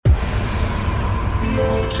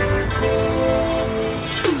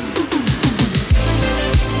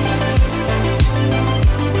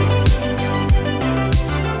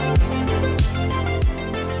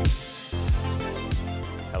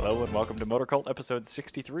Hello and welcome to Motor Cult episode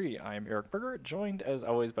 63. I am Eric Berger, joined as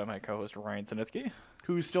always by my co-host Ryan Sinitsky.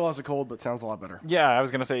 Who still has a cold but sounds a lot better. Yeah, I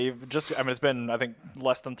was going to say, it's been, I think,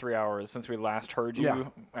 less than 3 hours since we last heard you. Yeah.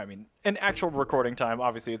 I mean, in actual recording time,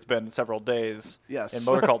 obviously it's been several days Yes. in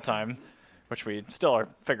Motor Cult time, which we still are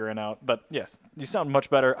figuring out. But yes, you sound much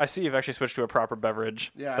better. I see you've actually switched to a proper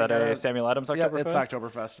beverage. Yeah, Is that a Samuel Adams Oktoberfest? Yeah, it's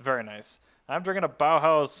Oktoberfest. Very nice. I'm drinking a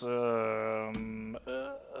Bauhaus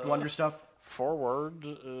Wonder Stuff. Forward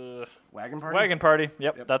Wagon Party? Wagon Party.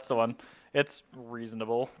 Yep, that's the one. It's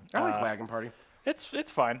reasonable. I like Wagon Party. It's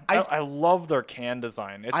fine. I love their can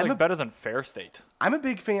design. It's better than Fair State. I'm a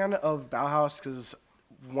big fan of Bauhaus because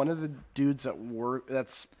one of the dudes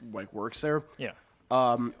works there. Yeah.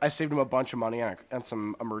 I saved him a bunch of money on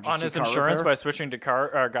some emergency On his car insurance repair. by switching to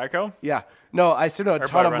Geico. Yeah. No, I saved him a Or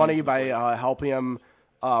ton by of money running by helping him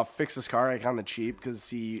fix his car on the cheap because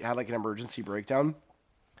he had like an emergency breakdown.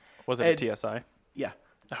 Was it a TSI? Yeah.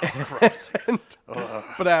 Oh, gross.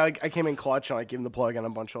 But I came in clutch and I gave him the plug on a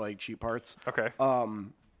bunch of like cheap parts. Okay.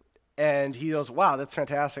 And he goes, "Wow, that's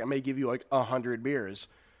fantastic. I may give you like 100 beers."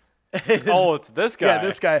 Oh, it's this guy. Yeah,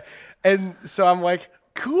 this guy. And so I'm like,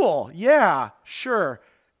 "Cool, yeah, sure."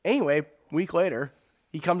 Anyway, week later,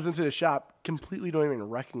 he comes into the shop, completely don't even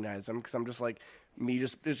recognize him because I'm just like,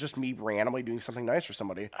 it's just me randomly doing something nice for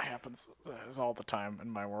somebody. It happens all the time in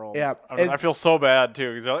my world. Yeah, I feel so bad too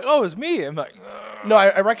because they're like, "Oh, it's me." I'm like, "Ugh." No,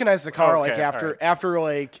 I recognize the car Okay,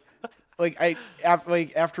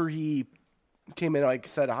 after he came in, like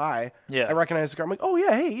said hi. Yeah. I recognized the car. I'm like, "Oh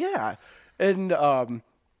yeah, hey, yeah," and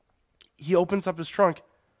he opens up his trunk.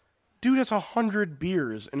 Dude has 100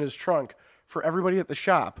 beers in his trunk for everybody at the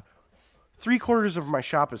shop. 3/4 of my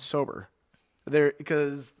shop is sober. There,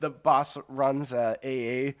 because the boss runs a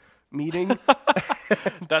AA meeting.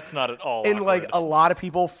 That's not at all. And like awkward. a lot of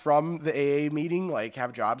people from the AA meeting like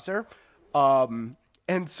have jobs there.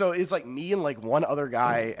 And so it's like me and like one other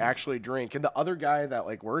guy actually drink. And the other guy that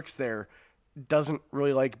like works there doesn't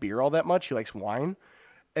really like beer all that much. He likes wine.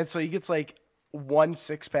 And so he gets like 1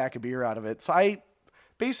 6-pack of beer out of it. So I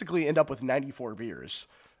basically end up with 94 beers.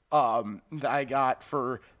 That I got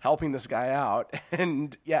for helping this guy out.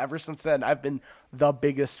 And yeah, ever since then, I've been the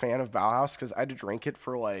biggest fan of Bauhaus because I had to drink it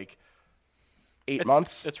for like 8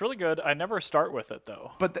 months. It's really good. I never start with it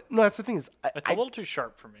though. But no, that's the thing is, It's a little too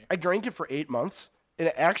sharp for me. I drank it for 8 months,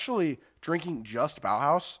 and actually drinking just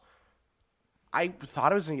Bauhaus, I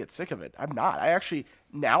thought I was going to get sick of it. I'm not.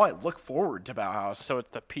 Now I look forward to Bauhaus. So it's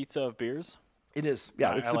the pizza of beers. It is.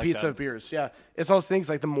 Yeah, it's I the like pizza that. of beers. Yeah. It's those things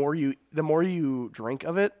like the more you drink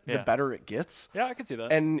of it, the Yeah. better it gets. Yeah, I can see that.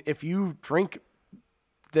 And if you drink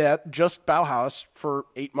that just Bauhaus for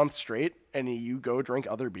 8 months straight and you go drink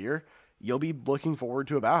other beer, you'll be looking forward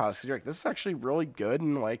to a Bauhaus. You're like, this is actually really good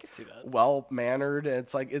and like see that. well mannered. And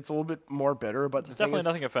it's like, it's a little bit more bitter, but There's definitely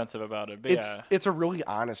nothing offensive about it. But yeah. it's a really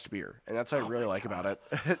honest beer. And that's what I really like about it.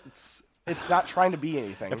 It's not trying to be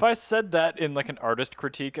anything. If I said that in like an artist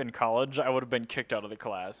critique in college, I would have been kicked out of the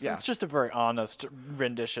class. Yeah. It's just a very honest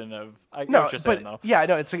rendition of I know No, what you're saying though. yeah,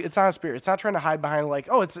 no, it's honest beer. It's not trying to hide behind like,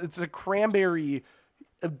 oh, it's a cranberry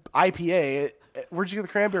IPA. Where'd you get the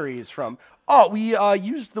cranberries from? Oh, we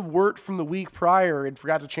used the wort from the week prior and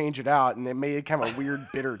forgot to change it out, and it made kind of a weird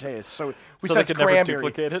bitter taste. So we So said they it's could never cranberry.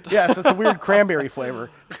 duplicate it? Yeah, so it's a weird cranberry flavor.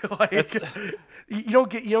 Like, you don't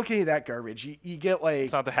get any of that garbage. You get like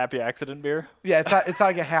It's not the happy accident beer. yeah, it's not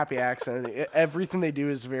like a happy accident. Everything they do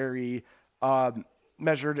is very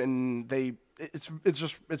measured, and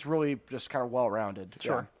it's really just kind of well rounded.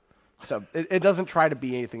 Sure. Yeah. So it doesn't try to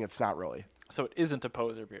be anything it's not really. So it isn't a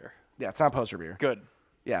poser beer. Yeah, it's not poser beer. Good.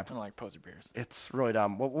 Yeah, I don't like poser beers. it's really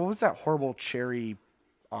dumb. What was that horrible cherry?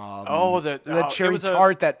 The Cherry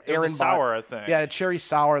tart that it was Aaron a sour, bought. I think. Yeah, cherry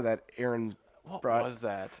sour that Aaron What brought. was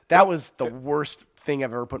that? That was the worst thing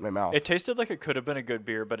I've ever put in my mouth. It tasted like it could have been a good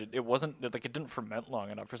beer, but it wasn't. Like it didn't ferment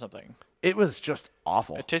long enough or something. It was just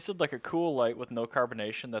awful. It tasted like a Cool Light with no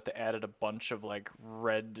carbonation that they added a bunch of like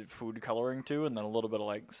red food coloring to, and then a little bit of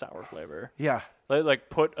like sour flavor. Yeah. They like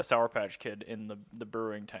put a Sour Patch Kid in the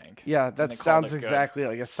brewing tank. Yeah, and that they called sounds it good. exactly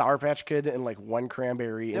like a Sour Patch Kid and like one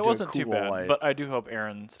cranberry It into wasn't a Cool too bad, Light. but I do hope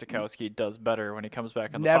Aaron Stokowski does better when he comes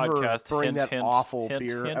back on the Never podcast. bring Hint, that hint, awful hint,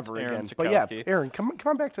 beer hint, ever Aaron again. But yeah, Stokowski. Aaron, come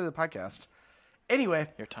on back to the podcast. Anyway,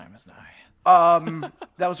 Your time is nigh.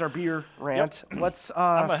 that was our beer rant. Let's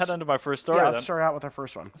I'm gonna head into my first story yeah, then. let's start out with our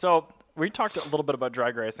first one. So we talked a little bit about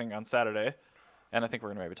drag racing on Saturday, and I think we're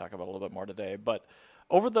gonna maybe talk about it a little bit more today. But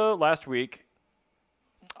over the last week,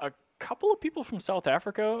 a couple of people from South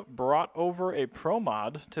Africa brought over a Pro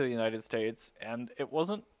Mod to the United States, and it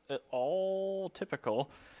wasn't at all typical.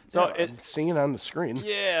 So Yeah, I'm seeing it on the screen.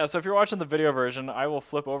 yeah, so if you're watching the video version, I will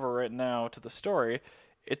flip over right now to the story.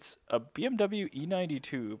 It's a BMW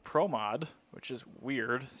E92 Pro Mod, which is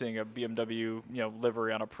weird, seeing a BMW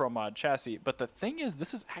livery on a Pro Mod chassis. But the thing is,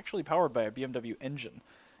 this is actually powered by a BMW engine.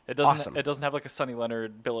 It doesn't. Awesome. It doesn't have like a Sonny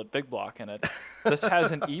Leonard billet big block in it. This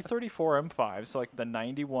has an E34 M5, so like the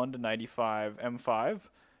 91 to 95 M5. It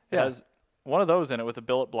Yeah. has one of those in it with a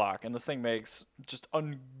billet block, and this thing makes just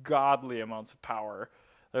ungodly amounts of power.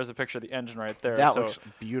 There's a picture of the engine right there. That So, looks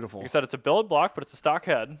beautiful. like I said, it's a billet block, but it's a stock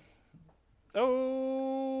head.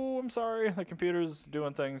 Oh, I'm sorry. The computer's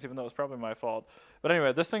doing things, even though it's probably my fault. But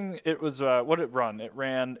anyway, this thing, it was, what did it run? It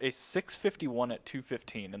ran a 651 at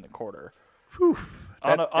 215 in the quarter. Whew.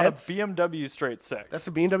 On a That's- BMW straight six. That's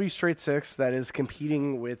a BMW straight six that is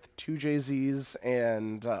competing with two JZs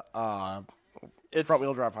and It's front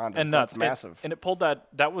wheel drive Hondas. and So nuts. it's massive. And it pulled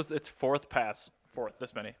that was its fourth pass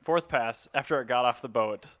after it got off the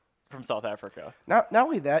boat from South Africa. Not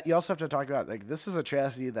only that, you also have to talk about like this is a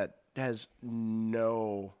chassis that has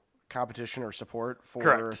no competition or support for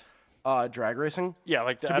Correct. Drag racing. Yeah,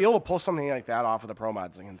 like To that. be able to pull something like that off of the Pro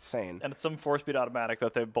Mod's like insane. And it's some four-speed automatic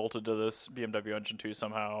that they've bolted to this BMW engine too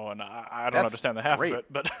somehow, and I don't That's understand the half great. of it,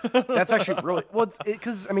 but That's actually really well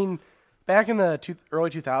because I mean, back in the early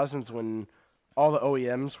 2000s when all the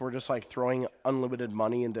OEMs were just like throwing unlimited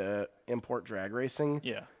money into import drag racing,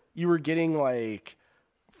 yeah. you were getting like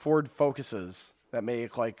Ford Focuses that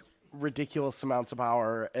make like ridiculous amounts of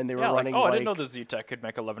power, and they were Yeah, like, running. oh, like, I didn't know the Z-Tech could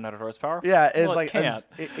make 1,100 horsepower. Yeah, it's Well, like it can't.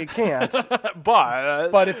 it can't. but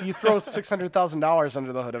But if you throw $600,000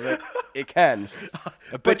 under the hood of it, it can.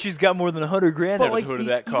 I bet she's got more than 100 grand But under like the hood of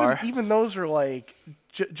that car. even those are like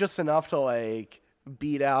just enough to like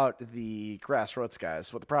beat out the grassroots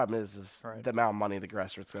guys. What the problem is Right. the amount of money the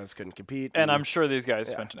grassroots guys couldn't compete. And I'm sure these guys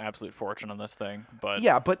spent an absolute fortune on this thing. But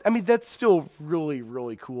yeah, but I mean that's still really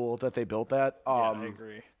really cool that they built that. yeah, I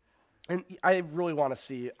agree. And I really want to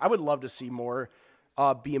see. I would love to see more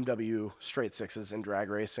BMW straight sixes in drag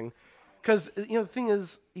racing, because the thing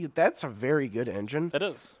is that's a very good engine, It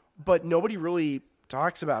is. but nobody really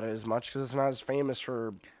talks about it as much because it's not as famous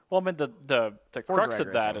for. Well, I mean, the crux drag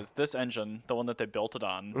of that racing. is this engine, the one that they built it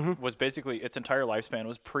on, was basically its entire lifespan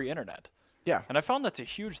was pre-internet. Yeah, And I found that's a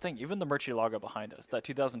huge thing. Even the Murcielago behind us, that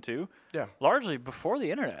 2002, yeah, largely before the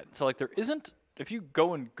internet. So like there isn't, if you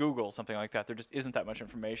go and Google something like that, there just isn't that much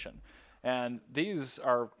information. And these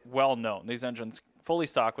are well known. These engines fully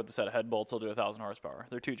stock with the set of head bolts will do 1,000 horsepower.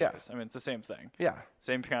 They're 2Js. Yeah. I mean, it's the same thing. yeah.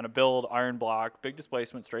 Same kind of build, iron block, big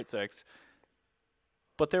displacement, straight six.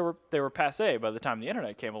 But they were passé by the time the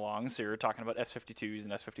internet came along. So you're talking about S52s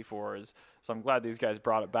and S54s. So I'm glad these guys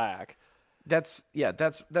brought it back. That's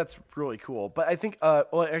really cool. But I think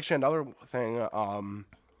well actually another thing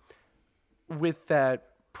with that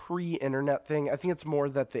pre-internet thing, I think it's more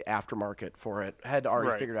that the aftermarket for it had already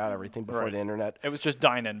Right. figured out everything before Right. the internet. It was just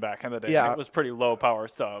dying back in the day. Yeah. It was pretty low power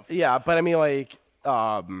stuff. Yeah, but I mean like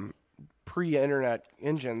pre-internet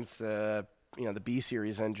engines, the B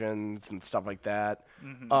series engines and stuff like that.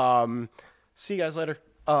 See you guys later.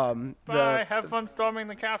 Bye. Have fun storming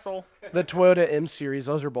the castle. The Toyota M series,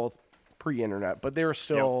 those are both pre-internet, but they were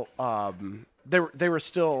still they were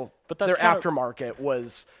still But that's their kind of- aftermarket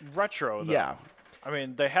was Retro, though. yeah. I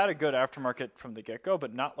mean, they had a good aftermarket from the get-go,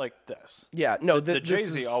 but not like this. Yeah, no, The this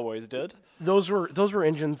JZ is- always did. those were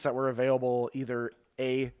engines that were available either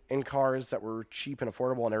in cars that were cheap and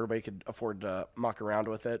affordable and everybody could afford to muck around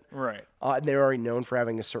with it. Right. And they were already known for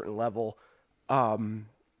having a certain level. And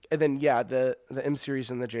then the M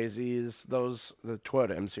series and the JZs, the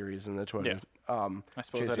Toyota M series and the Toyota. I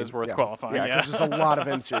suppose that JZ, is worth yeah. qualifying. Yeah, Yeah. 'cause there's a lot of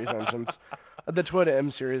M series engines. The Toyota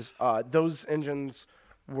M series, those engines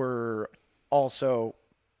were also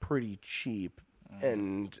pretty cheap,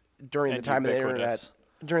 and during the And time of the ubiquitous.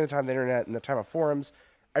 internet and the time of forums,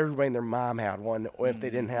 everybody and their mom had one. Or if they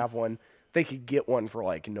didn't have one, they could get one for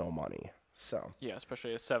like no money. So Yeah,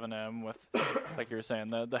 especially a 7M with, like you were saying,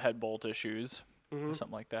 the head bolt issues or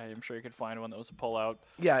something like that. I'm sure you could find one that was a pull-out.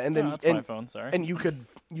 yeah, and then That's my phone, sorry. and you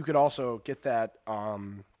could also get that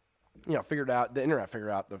figured out. The internet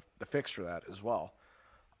figured out the fix for that as well.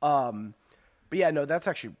 But yeah, no, that's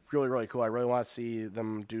actually really really cool. I really want to see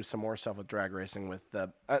them do some more stuff with drag racing with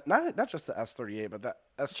the not just the S38, but the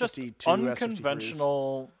It's just S52, S53s.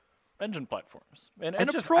 unconventional engine platforms. And a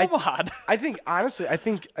just- Pro Mod. I think honestly, I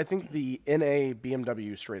think the NA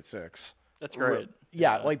BMW straight six. That's great.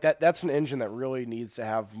 Yeah, like that's an engine that really needs to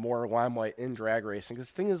have more limelight in drag racing. Because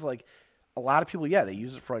the thing is, like, a lot of people, they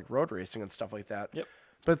use it for like road racing and stuff like that. Yep.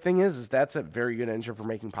 But the thing is that's a very good engine for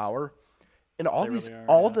making power. And all They these, really are,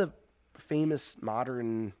 all yeah. the famous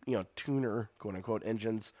modern, tuner, quote unquote,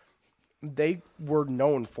 engines, they were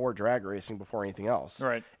known for drag racing before anything else.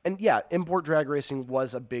 Right. And yeah, import drag racing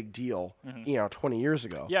was a big deal, 20 years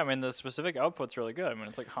ago. Yeah, I mean the specific output's really good. I mean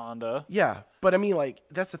it's like Honda. Yeah, but I mean, like,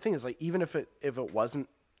 that's the thing is, like, even if it wasn't,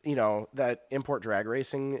 that import drag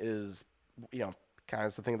racing is, kind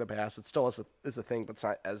of the thing of the past, it still is a thing, but it's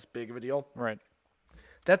not as big of a deal. Right.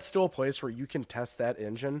 That's still a place where you can test that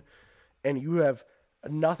engine, and you have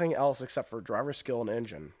nothing else except for driver skill and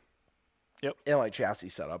engine. Yep. And, like, chassis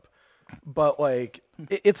setup. But, like,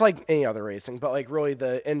 it's like any other racing, but, like, really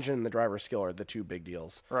the engine and the driver skill are the two big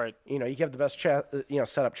deals. Right. You can have the best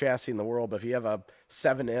setup chassis in the world, but if you have a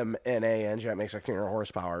 7M NA engine that makes like 300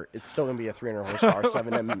 horsepower, it's still going to be a 300 horsepower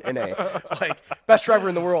 7M NA. Like, best driver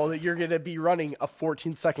in the world, you're going to be running a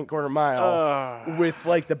 14-second quarter mile with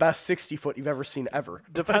like the best 60 foot you've ever seen ever.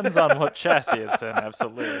 Depends on what chassis it's in,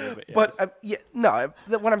 absolutely. But, yes.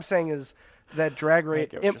 What I'm saying is that get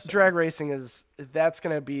what you're saying. drag racing that's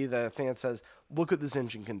going to be the thing that says, look what this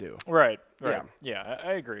engine can do. Right. Yeah,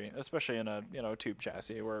 I agree. Especially in a tube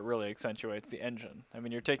chassis where it really accentuates the engine. I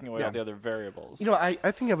mean, you're taking away all the other variables. I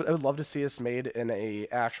think I would love to see us made in a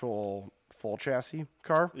actual full chassis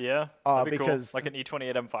car. Yeah, that'd be because cool. Like an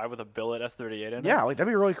E28 M5 with a billet S38 in it. yeah, like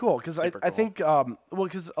that'd be really cool because I Super cool. think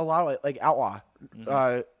because a lot of like outlaw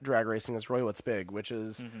drag racing is really what's big, which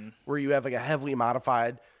is where you have like a heavily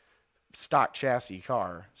modified stock chassis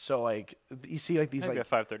car. So like you see like these Maybe like a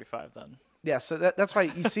 535 then. yeah, so that's why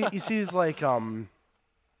you see these like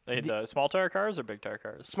The small tire cars or big tire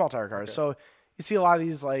cars? small tire cars. Okay. So you see a lot of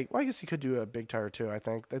these like I guess you could do a big tire too. I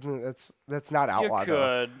think that's not outlaw You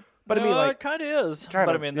though. could. But I No, mean, like, it kind of is. kind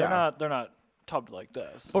But I of, mean, yeah. they're not tubbed like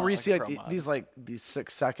this. But not where you like see a like Pro Mod. these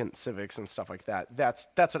 6-second Civics and stuff like that, that's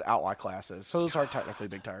what outlaw class is. So those are technically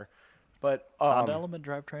big tire. But Honda Element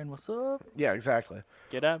drivetrain, what's up? yeah, exactly.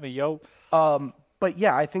 Get at me, yo. But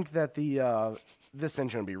yeah, I think that the this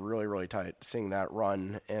engine would be really, really tight. Seeing that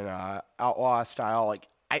run in outlaw style, like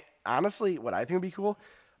I honestly, what I think would be cool,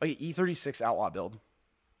 like an E36 outlaw build.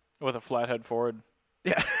 With a flathead Ford.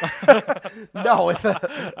 Yeah, no, with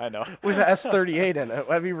a I know. with an S38 in it,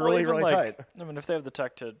 that'd be Well, really, even, really like, tight. I mean, if they have the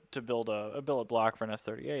tech to build a billet block for an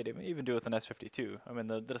S38, I mean, even do it with an S52. I mean,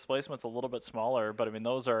 the displacement's a little bit smaller, but I mean,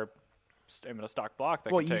 those are, a stock block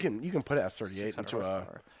that Well, can you can put an S38 600 into a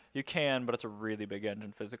horsepower. You can, but it's a really big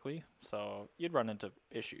engine physically, so you'd run into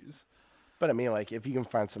issues. But I mean, like if you can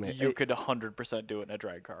find some, You could 100% do it in a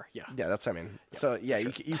drag car. Yeah. yeah, that's what I mean. So yeah, you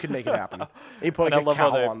could make it happen. You put And I like a love how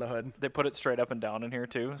cowl on the hood. They put it straight up and down in here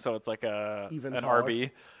too, so it's like Even an taller. RB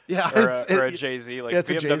Yeah, or a JZ. Like yeah, it's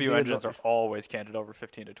a BMW JZ engines are engine. always canted over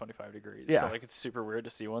 15 to 25 degrees. Yeah. So like it's super weird to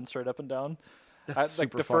see one straight up and down. That's Like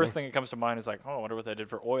super the funny. first thing that comes to mind is like, oh, I wonder what they did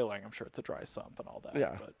for oiling. I'm sure it's a dry sump and all that.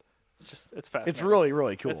 Yeah. But it's fascinating. It's really,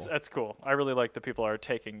 really cool. It's cool. I really like that people are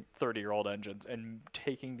taking 30-year-old engines and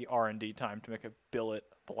taking the R&D time to make a billet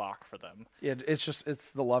block for them. Yeah, it's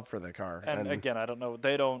the love for the car. And again, I don't know.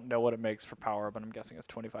 They don't know what it makes for power, but I'm guessing it's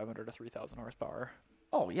 2,500 to 3,000 horsepower.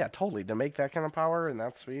 oh yeah, totally. To make that kind of power and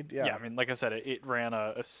that speed, Yeah, I mean, like I said, it ran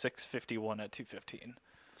a 651 at 215.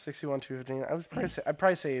 61, 215. I'd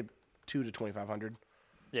probably say 2 to 2,500.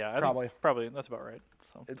 Yeah, I think probably that's about right.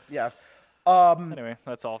 So Yeah. anyway,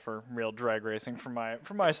 that's all for real drag racing for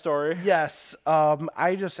my story. Yes.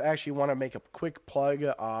 I just actually want to make a quick plug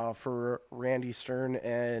for Randy Stern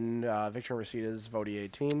and Victor Rosita's Voti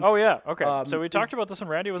 18. Oh yeah, okay. So we talked about this when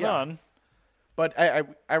Randy was yeah. on. But I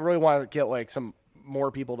really want to get like some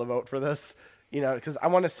more people to vote for this, because I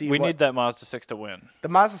want to see We what need that Mazda 6 to win. the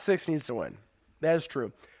Mazda 6 needs to win. That is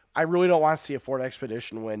true. I really don't want to see a Ford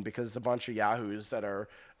Expedition win because a bunch of yahoos that are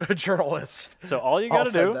journalists. So all you got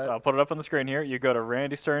to said do, that. I'll put it up on the screen here. You go to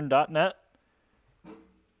randystern.net,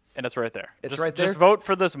 and it's right there. It's just, right there? Just vote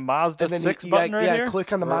for this Mazda And then 6 you button right here.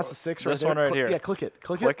 click on the Or Mazda 6 right This there. one right Click- here. Yeah, click it.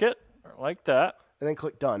 Click it like that. And then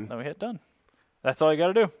click done. Then we hit done. That's all you got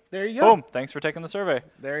to do. There you go. Boom. Thanks for taking the survey.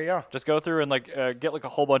 There you go. Just go through and get like a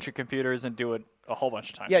whole bunch of computers and do it a whole bunch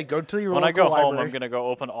of times. Yeah, go to your When local I go home, library. I'm gonna go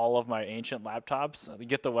open all of my ancient laptops,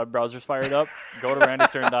 get the web browsers fired up, go to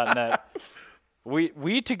randystern.net.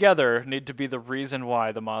 We together need to be the reason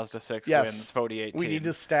why the Mazda 6 Yes. wins Voti 18. We need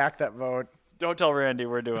to stack that vote. Don't tell Randy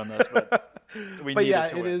we're doing this, but we But need yeah, it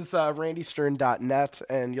to it win. is randystern.net,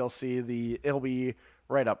 and you'll see it'll be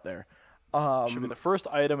right up there. Should be the first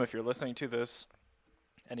item if you're listening to this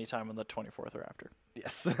anytime on the 24th or after.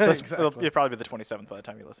 Yes, It'll exactly. probably be the 27th by the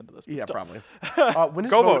time you listen to this. but Yeah, still. probably. When is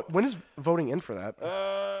Go vote. When is voting in for that?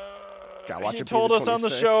 Gotta watch He it be told the us on the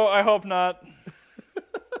 26th. show. I hope not.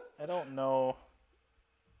 I don't know.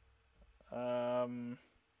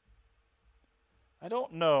 I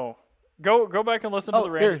don't know. Go back and listen to Oh,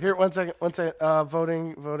 the Randy. here, 1 second, 1 second.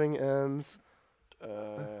 Voting ends.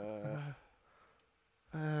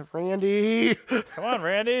 Randy, Come on,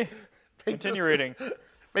 Randy. Continue reading.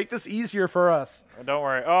 make this easier for us. Don't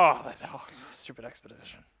worry. Oh, stupid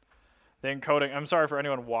expedition. The encoding. I'm sorry for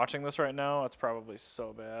anyone watching this right now. It's probably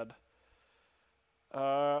so bad.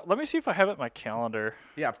 Let me see if I have it in my calendar.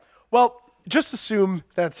 Yeah. Well, just assume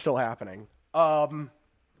that's still happening.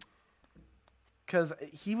 Because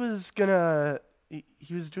he was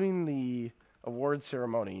doing the award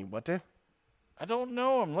ceremony. What day? I don't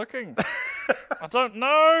know. I'm looking. I don't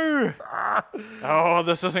know. Oh,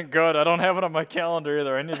 this isn't good. I don't have it on my calendar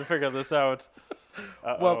either. I need to figure this out.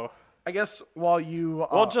 Well, I guess while you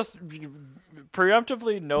Well, just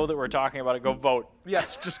preemptively know that we're talking about it. Go vote.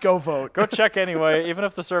 yes, just go vote. Go check anyway. Even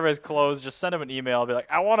if the survey's closed, just send him an email. Be like,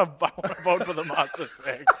 I want to vote for the Mazda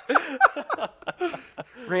 6.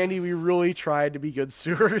 Randy, we really tried to be good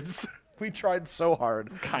stewards. We tried so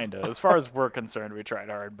hard. Kinda. As far as we're concerned, we tried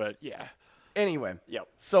hard, but yeah. Anyway, Yep.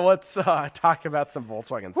 so let's talk about some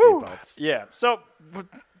Volkswagen seatbelts. Yeah. So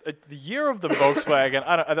the year of the Volkswagen,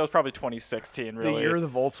 that was probably 2016, really. The year of the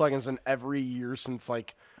Volkswagen's been every year since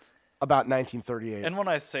like about 1938. And when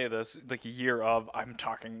I say this, like a year of, I'm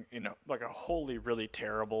talking, like a wholly really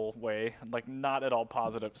terrible way, like not at all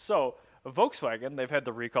positive. So Volkswagen, they've had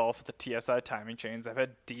the recall for the TSI timing chains. They've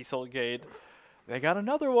had Dieselgate. They got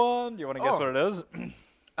another one. Do you want to guess what it is?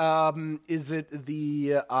 Is it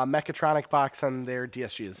the mechatronic box on their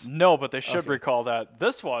DSGs? No, but they should recall that.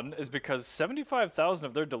 This one is because 75,000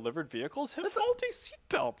 of their delivered vehicles have faulty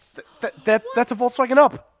seatbelts. That's a Volkswagen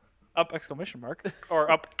Up. Up exclamation mark. Or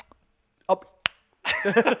up. Up.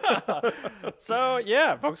 So,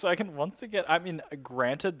 yeah, Volkswagen, once again, I mean,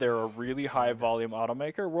 granted, they're a really high volume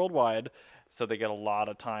automaker worldwide, so they get a lot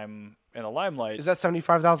of time in the limelight. Is that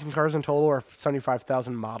 75,000 cars in total or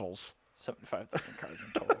 75,000 models? 75,000 cars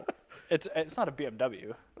in total. It's not a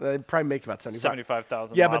BMW. They probably make about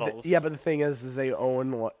 75,000 yeah, models. but the thing is they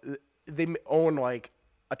own like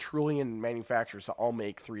a trillion manufacturers that all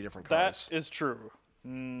make 3 different cars. That is true.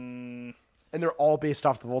 And they're all based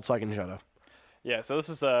off the Volkswagen Jetta. Yeah, so this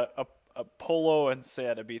is a Polo and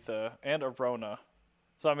Seat Ibiza and a Rona.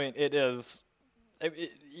 So, I mean, it is...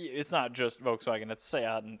 It's not just Volkswagen, it's Seat,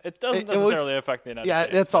 and it doesn't necessarily affect the United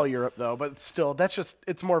States. Yeah, that's all Europe, though, but still,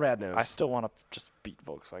 it's more bad news. I still want to just beat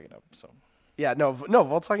Volkswagen up, so... Yeah, no,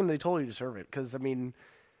 Volkswagen, they totally deserve it, because, I mean...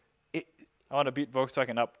 I want to beat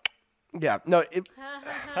Volkswagen up. Yeah, no,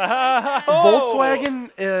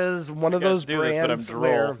 Volkswagen is one of those brands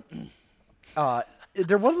where...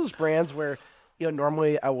 they're one of those brands where,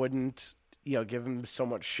 normally I wouldn't, give them so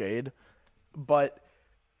much shade, but...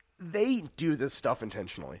 They do this stuff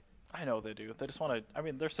intentionally. I know they do. They just want to. I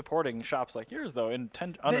mean, they're supporting shops like yours, though,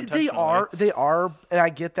 unintentionally. They are, and I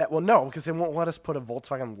get that. Well, no, because they won't let us put a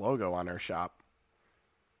Volkswagen logo on our shop.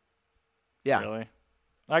 Yeah. Really?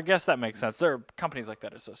 I guess that makes sense. There are companies like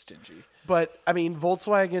that are so stingy. But, I mean,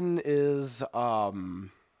 Volkswagen is...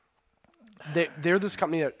 They're this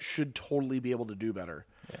company that should totally be able to do better.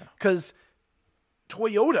 Yeah. Because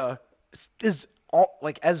Toyota is all,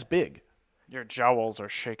 like as big. Your jowls are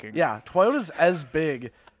shaking. Yeah, Toyota's as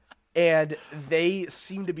big, and they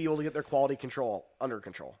seem to be able to get their quality control under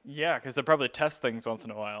control. Yeah, because they probably test things once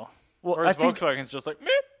in a while. Well, whereas I think Volkswagen's just like, meh.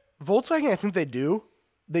 Volkswagen, I think they do.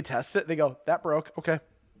 They test it. They go, that broke. Okay.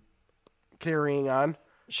 Carrying on.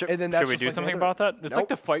 Should And then we just do like something the other- about that? It's like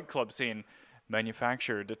Nope. the Fight Club scene.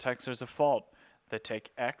 Manufacturer detects there's a fault. They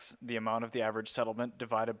take X, the amount of the average settlement,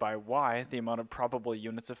 divided by Y, the amount of probable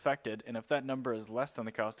units affected, and if that number is less than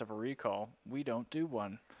the cost of a recall, we don't do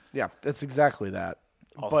one. Yeah, that's exactly that.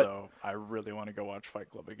 Also, I really want to go watch Fight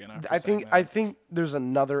Club again. After I saying think that. I think there's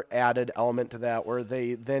another added element to that where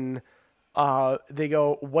they then they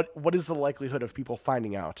go, what is the likelihood of people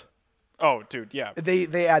finding out? Oh, dude, yeah.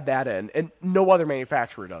 They add that in, and no other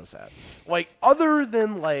manufacturer does that. Like other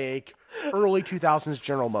than like early 2000s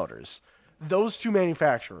General Motors, those two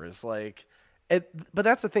manufacturers like. But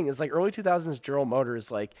that's the thing is like early 2000s General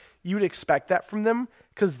Motors, like you would expect that from them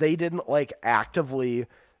because they didn't like actively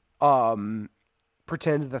pretend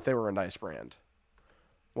that they were a nice brand.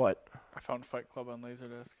 What? I found Fight Club on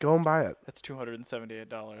Laserdisc. Go and buy it. It's $278.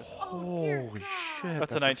 Oh, dear Holy God. shit!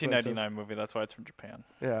 That's a 1999 movie. That's why it's from Japan.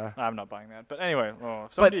 Yeah. I'm not buying that. But anyway, if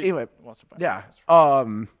But somebody anyway, wants to buy yeah.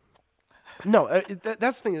 it, No,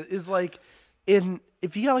 that's the thing is like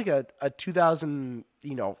if you got like a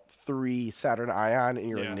 2003 Saturn Ion and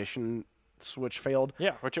your Yeah. ignition switch failed,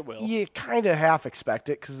 yeah, which it will. you kind of half expect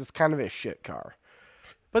it because it's kind of a shit car.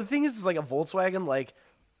 But the thing is like a Volkswagen, like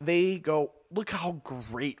they go, look how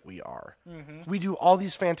great we are. We do all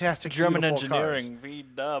these fantastic German beautiful cars. engineering,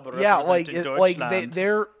 V-dub, Yeah, like Deutschland.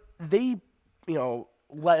 they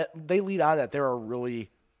they lead on that they're a really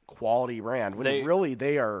quality brand when really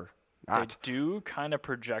they are They not. do kind of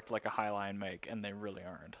project like a Highline make, and they really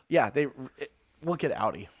aren't. Yeah, look at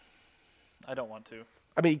Audi. I don't want to.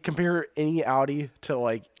 I mean, compare any Audi to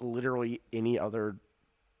like literally any other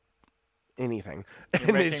anything. You're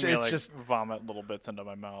And making it's, me it's like just vomit little bits into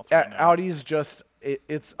my mouth. Right now. Audi's just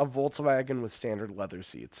it's a Volkswagen with standard leather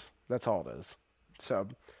seats. That's all it is. So,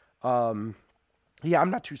 yeah,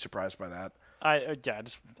 I'm not too surprised by that.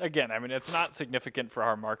 Just again, I mean, it's not significant for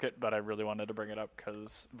our market, but I really wanted to bring it up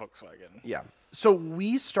because Volkswagen. Yeah. So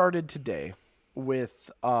we started today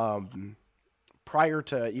with prior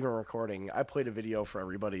to even recording, I played a video for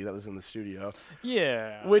everybody that was in the studio,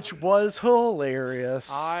 Yeah. which was hilarious.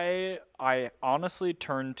 I honestly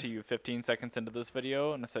turned to you 15 seconds into this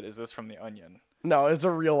video and I said, "Is this from The Onion?" No, it's a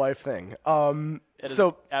real life thing. It is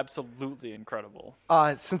So absolutely incredible.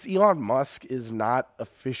 since Elon Musk is not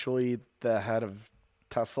officially the head of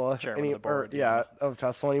Tesla Chairman of the board, of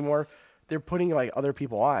Tesla anymore, they're putting like other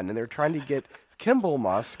people on, and they're trying to get Kimball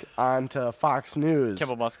Musk onto Fox News.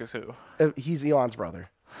 Kimball Musk is who? He's Elon's brother.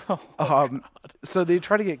 So they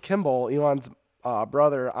try to get Kimball, Elon's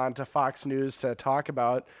brother, onto Fox News to talk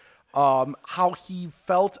about how he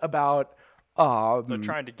felt about. They're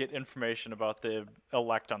trying to get information about the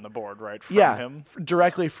elect on the board, right? From Yeah, him.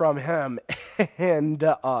 directly from him, and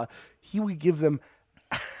he would give them.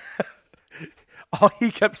 All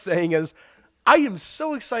he kept saying is, "I am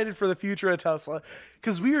so excited for the future of Tesla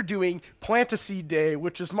because we are doing Plant a Seed Day,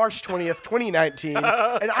 which is March 20th, 2019,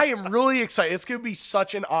 and I am really excited. It's going to be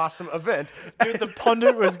such an awesome event." Dude, the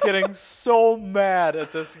pundit was getting so mad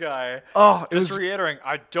at this guy. Oh, it Just was reiterating,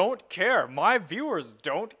 I don't care. My viewers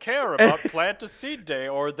don't care about Plant a Seed Day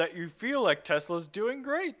or that you feel like Tesla's doing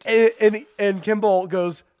great. and Kimball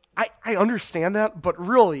goes, I understand that, but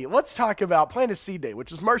really, let's talk about Plant a Seed Day,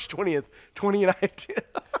 which is March 20th, 2019.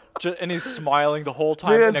 And he's smiling the whole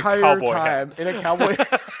time The in a entire cowboy time hat. in a cowboy.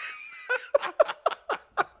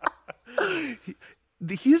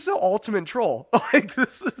 He's the ultimate troll. Like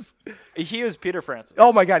this is. He is Peter Francis.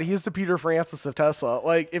 Oh my god, he's the Peter Francis of Tesla.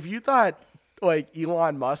 Like if you thought like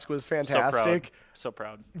Elon Musk was So proud. fantastic, So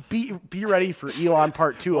proud. be ready for Elon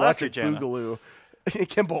Part 2, Well, Electric thank you, Jana. Boogaloo.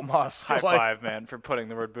 Kimball Musk. High Like, five, man, for putting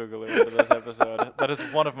the word boogaloo into this episode. That is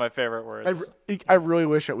one of my favorite words. I really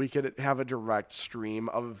wish that we could have a direct stream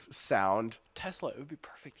of sound. Tesla, it would be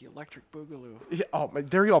perfect. The electric boogaloo. Yeah, oh,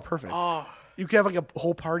 there you go, perfect. Oh, You could have like a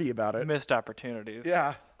whole party about it. missed opportunities.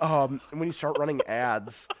 Yeah. And when you start running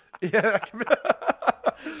ads. Yeah.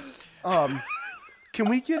 Can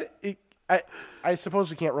we get it? I suppose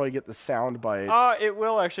we can't really get the sound bite. It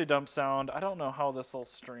will actually dump sound. I don't know how this will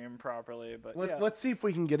stream properly, but yeah. Let's see if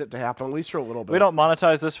we can get it to happen, at least for a little bit. We don't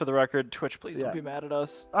monetize this for the record. Twitch, please Yeah. don't be mad at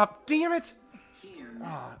us. Damn it!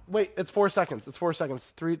 Wait, it's 4 seconds. It's 4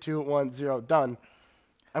 seconds. 3, 2, 1, 0. Done.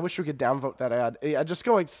 I wish we could downvote that ad. Yeah, just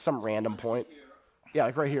go like some random point. Yeah,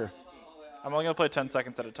 like right here. I'm only going to play 10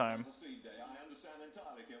 seconds at a time.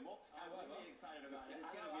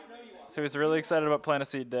 So he's really excited about Plant a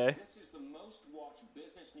Seed Day. This is the most watched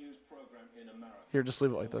business news program in America. Here, just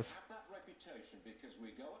leave it like this. We have that reputation because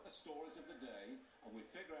we go at the stories of the day and we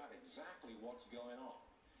figure out exactly what's going on.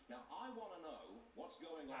 Now, I want to know what's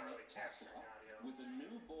going on at Tesla with the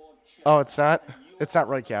new board chair. Oh, it's not? It's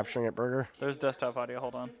not really capturing it, Burger. There's desktop audio.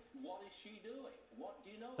 Hold on. What is she doing? What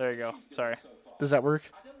do you know There you go. what she's Sorry. doing so far? Does that work?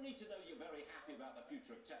 I don't need to know you're very happy about the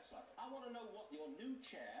future of Tesla. I want to know what your new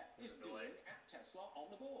chair is doing at Tesla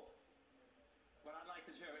on the board. What I'd like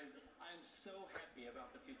to share is I'm so happy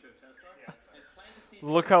about the future of Tesla and plan to see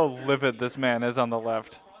Look how livid this man is on the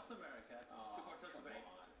left. across America to participate.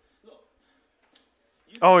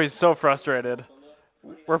 Oh, he's so frustrated.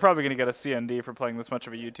 We're probably going to get a CND for playing this much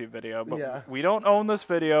of a YouTube video, but Yeah. we don't own this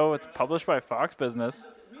video. It's published by Fox Business.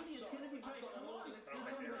 Really, it's going to be great.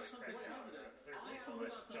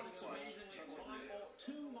 Let's do something positive.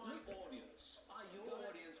 To my audience, Your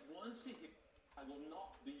audience wants to hear. I will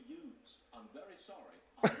not be used. I'm very sorry.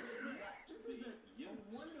 I will not be used.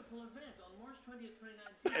 Wonderful event on March 20th,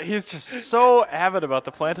 2019. He's just so avid about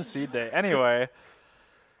the Plant a Seed Day. Anyway,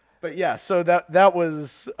 But yeah, so that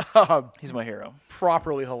was he's my hero.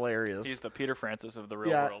 properly hilarious. He's the Peter Francis of the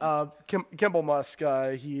real Yeah, world. Kimball Musk,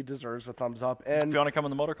 he deserves a thumbs up. And If you want to come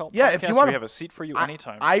on the Motor Cult Yeah, podcast, if you wanna- we have a seat for you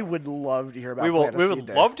anytime. I would love to hear about we Plant a would Seed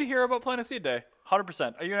Day. love to hear about Plant a Seed Day.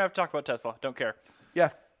 100%. You're going to have to talk about Tesla. Don't care. Yeah.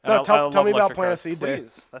 And No, I tell love me about electric Plant a cars. Seed Day.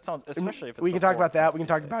 Please. That sounds, especially if it's We can talk before about that. Plant a We can Seed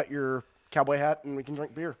talk Day. about your cowboy hat, and we can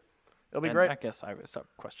drink beer. It'll be And great. I guess I always have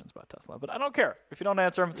questions about Tesla, but I don't care. If you don't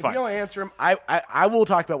answer them, it's If fine. you don't answer them, I will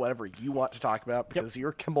talk about whatever you want to talk about because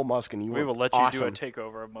you're Kimball Musk and you We are will let you do a awesome.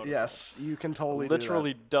 takeover of Motor. Yes, you can totally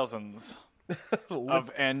Literally dozens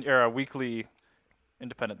of weekly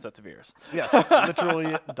independent sets of ears. do that. Yes,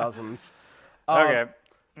 literally dozens. Okay.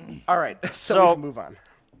 All right, so So- we can move on.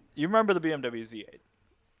 You remember the BMW Z8?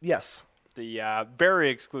 Yes. The very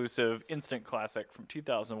exclusive instant classic from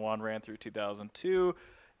 2001, ran through 2002.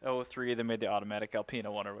 03, they made the automatic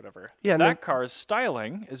Alpina one or whatever. Yeah, and that then- car's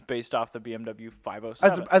styling is based off the BMW I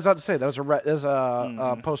 507. was about to say that was a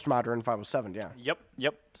Mm-hmm. postmodern 507. Yeah.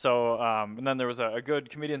 Yep. So, and then there was a good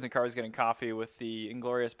Comedians and Cars Getting Coffee with the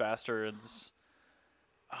Inglorious Bastards.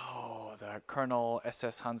 Oh, the Colonel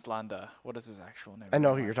SS Hans Landa. What is his actual name? I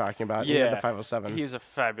know who you're talking about. He Yeah, had the 507. He's a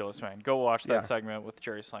fabulous man. Go watch that Yeah. segment with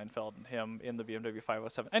Jerry Seinfeld and him in the BMW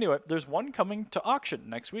 507. Anyway, there's one coming to auction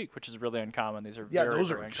next week, which is really uncommon. These are Yeah, very, those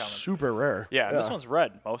very are uncommon. super rare. Yeah, and this one's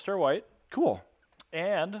red. Most are white. cool.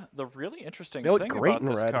 And the really interesting They look thing great about in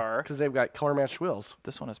this red car, because they've got color matched wheels.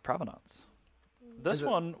 this one is provenance. This Is it?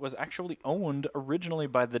 one was actually owned originally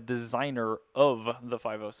by the designer of the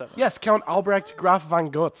 507. Yes, Count Albrecht Graf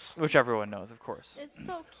von Gotz. Which everyone knows, of course. It's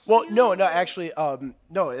so cute. Well, no, actually, Count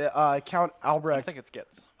I Albrecht. think it's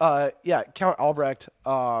Gets. Yeah, Count Albrecht.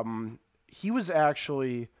 He was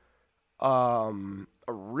actually a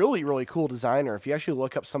really, really cool designer. If you actually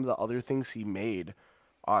look up some of the other things he made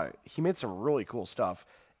some really cool stuff.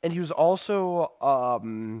 And he was also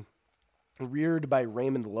reared by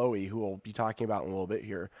Raymond Loewy, who we'll be talking about in a little bit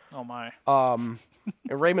here. Oh my. And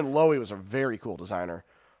Raymond Loewy was a very cool designer.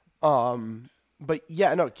 But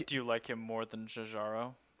yeah, no, Do you like him more than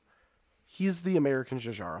Giugiaro? he's the American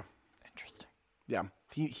Giugiaro. Interesting. Yeah,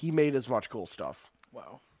 he made as much cool stuff.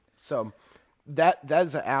 Wow. So that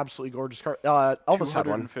is an absolutely gorgeous car. Elvis had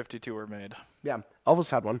one. 252 were made. Yeah, Elvis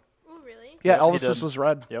had one. Ooh, really? Yeah, Yep, he Elvis's did. was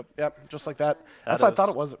red. Yep. Just like that. That That's what I thought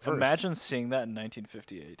is- it was at first. Imagine seeing that in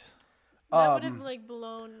 1958. That would have like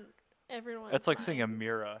blown everyone. It's like seeing a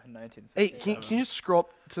Mira in Hey, 1967. can you scroll up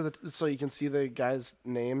to the so you can see the guy's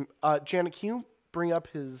name? Janet, can you bring up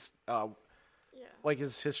his Yeah. like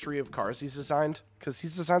his history of cars he's designed? Because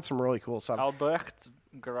he's designed some really cool stuff. Albrecht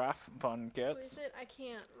Graf von Who is Goetz. it? I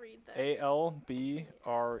can't read that.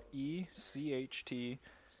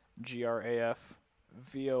 ALBRECHTGRAF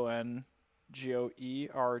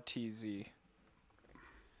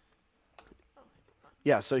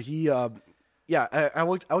Yeah, so he I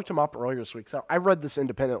looked him up earlier this week. So I read this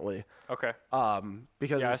independently. Okay.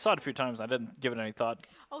 Because Yeah, I saw it a few times. I didn't give it any thought.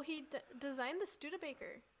 Oh, he designed the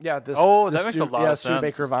Studebaker. Yeah, this. Oh, this that makes a lot yeah, of sense.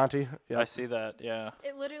 Studebaker Avanti. Yeah. I see that. Yeah.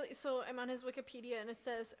 It literally. So I'm on his Wikipedia, and it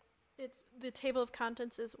says it's the table of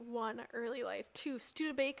contents is 1 early life, 2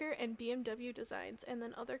 Studebaker and BMW designs, and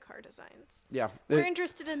then other car designs. Yeah. We're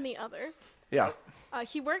interested in the other. Yeah.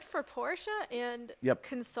 He worked for Porsche and Yep.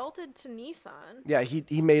 consulted to Nissan, Yeah,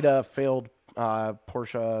 he made a failed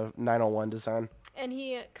Porsche 901 design. and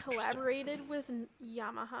he collaborated with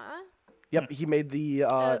Yamaha. Yep, he made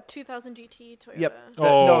the 2000 GT Toyota. yep.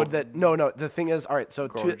 Oh. No. The thing is, all right. So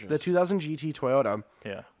the Gorgeous. 2000 GT Toyota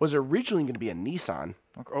Yeah. was originally going to be a Nissan.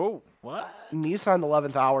 Okay. Oh, what? Nissan, the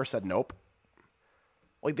 11th hour, said nope.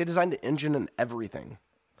 Like they designed the engine and everything.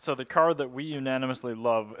 So the car that we unanimously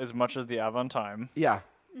love as much as the Avantime Yeah,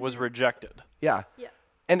 was rejected. yeah. Yeah.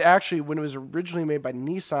 And actually, when it was originally made by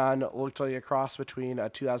Nissan, it looked like a cross between a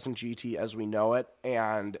 2000 GT as we know it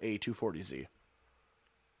and a 240Z.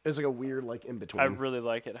 It was like a weird, like in between. I really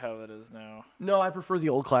like it how it is now. No, I prefer the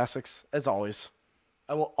old classics as always.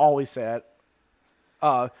 I will always say it.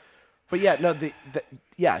 But yeah, no,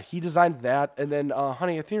 yeah, he designed that, and then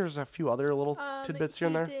honey, I think there's a few other little tidbits here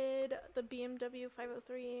and there. He did the BMW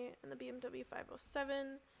 503 and the BMW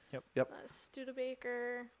 507. Yep.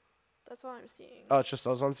 Studebaker. That's all I'm seeing. Oh, it's just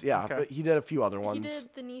those ones. Yeah, Okay. but he did a few other He ones. did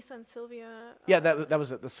the Nissan Silvia. Yeah, that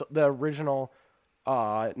was it. The original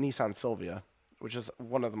Nissan Silvia, which is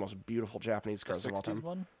one of the most beautiful Japanese The cars of all 60s time.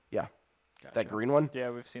 one? Yeah, Gotcha. that green one. Yeah,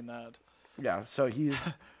 we've seen that. Yeah, so he's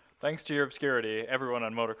Thanks to your obscurity, everyone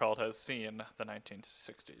on Motor Cult has seen the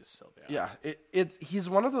 1960s Sylvia. yeah. He's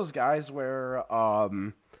one of those guys where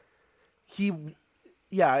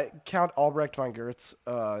Count Albrecht von Goetz.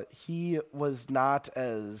 He was not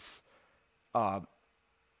as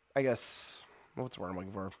I guess what's the word I'm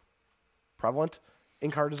looking for? Prevalent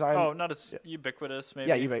in car design. Oh, not as ubiquitous,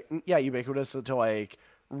 maybe. Yeah, ubiquitous to like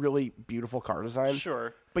really beautiful car design.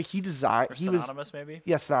 Sure. But he designed. Or He was synonymous, maybe.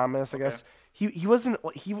 yeah, synonymous. I guess he wasn't.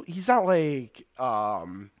 He's not like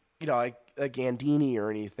like a Gandini or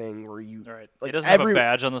anything where you. All right. Like he doesn't have every- a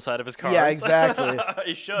badge on the side of his car. Yeah, exactly.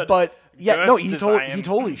 He should. But yeah, no, Goetz he design.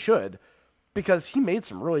 totally should. because he made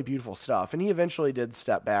some really beautiful stuff, and he eventually did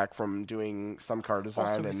step back from doing some car design.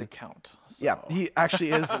 Also, he's a and count. So. yeah, he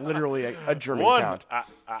actually is literally a German One. count.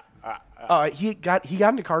 He got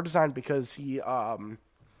into car design because he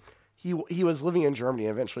was living in Germany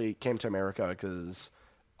and eventually came to America because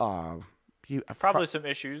Probably some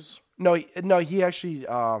issues. No, he actually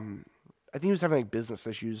I think he was having like business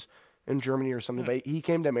issues in Germany or something, but he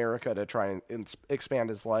came to America to try and expand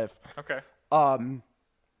his life. Okay.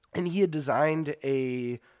 And he had designed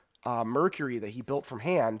a Mercury that he built from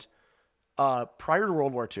hand prior to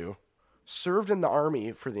World War II, served in the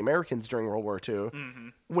Army for the Americans during World War II. Mm-hmm.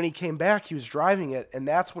 When he came back, he was driving it, and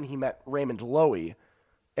that's when he met Raymond Loewy.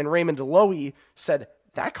 And Raymond Loewy said,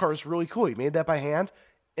 that car is really cool. He made that by hand,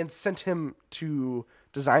 and sent him to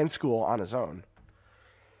design school on his own.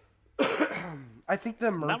 I think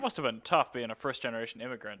that must have been tough being a first-generation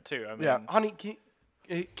immigrant, too. I mean, yeah, honey,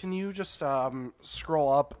 can you just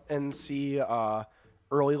scroll up and see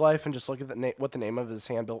early life and just look at what the name of his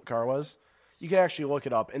hand-built car was? You can actually look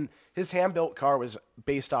it up. And his hand-built car was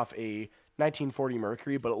based off a 1940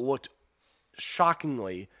 Mercury, but it looked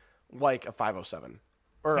shockingly like a 507.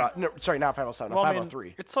 Or, no, sorry, not 507, well, a 503. I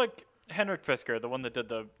mean, it's like Henrik Fisker, the one that did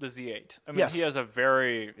the Z8. I mean, yes. He has a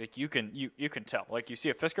very, like, you can tell. Like, you see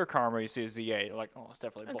a Fisker Karma, you see a Z8, you're like, oh, it's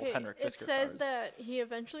definitely both Henrik Fisker cars. It says that he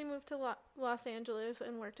eventually moved to Los Angeles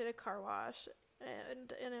and worked at a car wash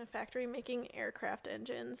and in a factory making aircraft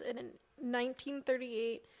engines. And in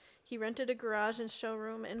 1938, he rented a garage and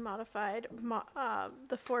showroom and modified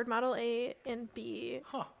the Ford Model A and B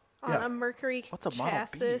on a Mercury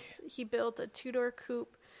chassis. He built a two-door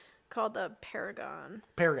coupe called the Paragon.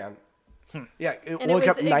 Yeah, look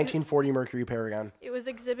up 1940 Mercury Paragon. It was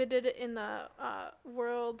exhibited in the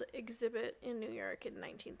World Exhibit in New York in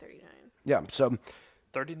 1939. Yeah, so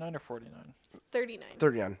 39 or 49? 39.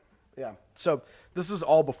 39. Yeah. So this is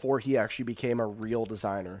all before he actually became a real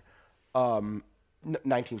designer.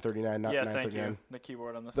 1939, not 939. Thank you. The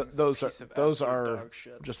keyboard on this. Those are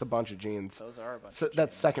just a bunch of genes. Those are a bunch. So of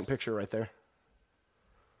that genes. second picture right there.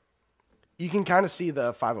 You can kind of see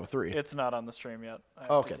the 503. It's not on the stream yet.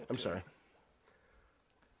 Okay, I'm sorry.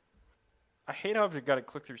 I hate how I've got to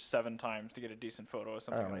click through 7 times to get a decent photo of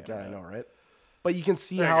something. Oh my god, I know, right? But you can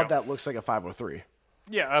see how that looks like a 503.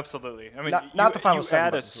 Yeah, absolutely. I mean, not the 507. You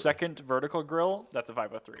add a second vertical grill, that's a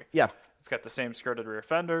 503. Yeah. It's got the same skirted rear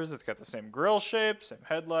fenders. It's got the same grill shape, same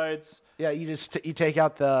headlights. Yeah, you just you take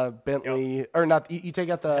out the Bentley or not. You take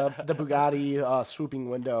out the Bugatti swooping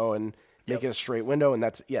window and make it a straight window, and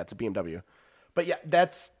it's a BMW. But yeah,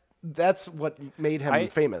 that's what made him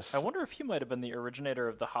famous. I wonder if he might have been the originator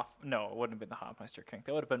of the No, it wouldn't have been the Hofmeister King.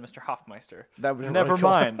 That would have been Mr. Hofmeister. That would Never really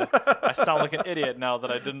cool. mind. I sound like an idiot now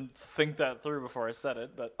that I didn't think that through before I said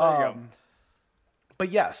it. But there you go.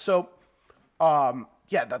 But yeah, so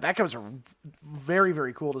that guy was a very,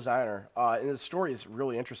 very cool designer, and his story is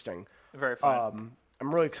really interesting. Very fun.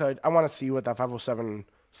 I'm really excited. I want to see what that 507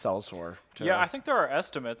 sells for. Yeah, I think there are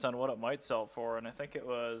estimates on what it might sell for, and I think it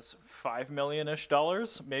was $5 million-ish,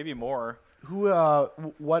 maybe more.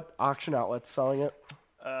 What auction outlet's selling it?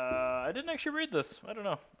 I didn't actually read this. I don't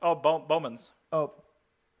know. Oh, Bowman's.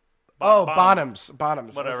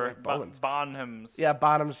 Bonhams. Whatever. Bonhams. Yeah,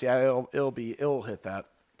 Bonhams. Yeah, it'll hit that.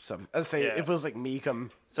 So I'd say if it was like Meekum,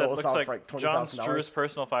 so it looks like $20,000. John Stru's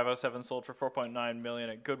personal 507 sold for $4.9 million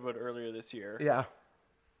at Goodwood earlier this year. Yeah.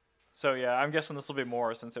 So yeah, I'm guessing this will be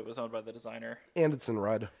more since it was owned by the designer. And it's in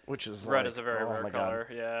red, which is red is a very rare color.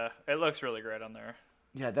 God. Yeah, it looks really great on there.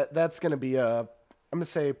 Yeah, that's gonna be I'm gonna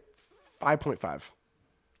say 5.5. I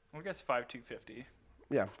guess 5,250.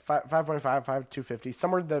 Yeah, 5.5, 5,250,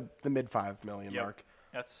 somewhere the mid $5 million mark.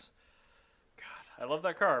 That's God. I love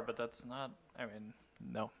that car, but that's not. I mean,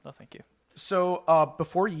 no, thank you. So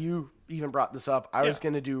before you even brought this up, I was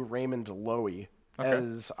gonna do Raymond Loewy.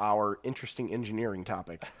 As our interesting engineering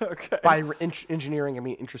topic. Okay. By engineering, I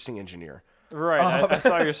mean interesting engineger. Right. I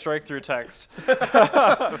saw your strike through text.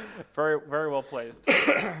 Very, very well placed.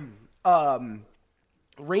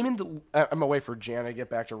 Raymond, I'm away for Jan to get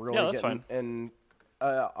back to really getting in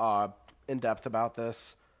depth about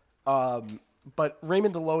this. But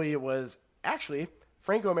Raymond Loewy was actually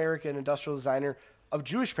Franco-American industrial designer of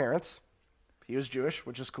Jewish parents. He was Jewish,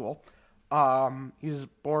 which is cool. He was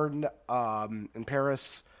born in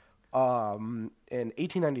Paris in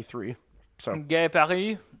 1893. So Gay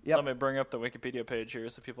Paris. Yep. Let me bring up the Wikipedia page here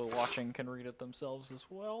so people watching can read it themselves as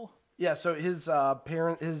well. Yeah, so his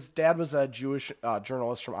dad was a Jewish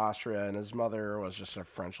journalist from Austria, and his mother was just a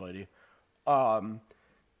French lady.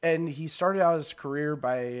 And he started out his career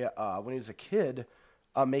by when he was a kid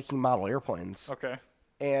making model airplanes. Okay.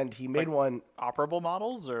 And he made one operable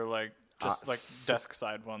models or like just like desk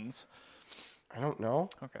side ones. I don't know.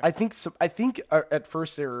 Okay. I think at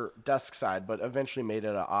first they were desk side, but eventually made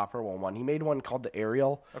it an operable one. He made one called the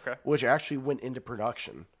Ariel, Okay. which actually went into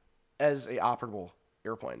production as a operable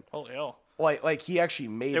airplane. Holy hell. Like he actually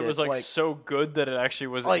made it. It was like so good that it actually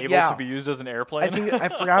was Like, able yeah. to be used as an airplane. I think I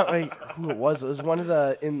forgot like who it was. It was one of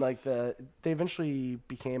the they eventually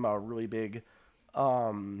became a really big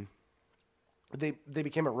they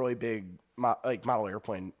became a really big model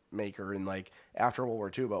airplane maker in like after World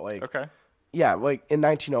War II, but like Okay. yeah, like in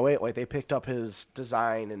 1908, like they picked up his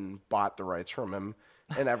design and bought the rights from him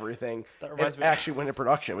and everything. That reminds and me- it actually went into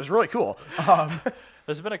production. It was really cool.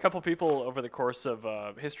 There's been a couple people over the course of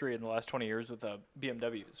history in the last 20 years with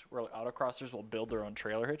BMWs where like, autocrossers will build their own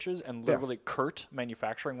trailer hitches and literally Kurt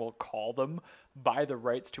Manufacturing will call them, buy the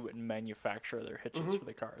rights to it and manufacture their hitches for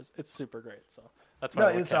the cars. It's super great. So that's my No,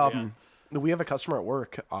 little it's caveat. we have a customer at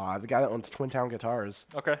work, the guy that owns Twin Town Guitars.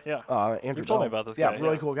 Okay, yeah. Andrew You've told me Bell. about this Yeah, guy,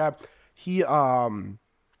 really yeah. cool guy.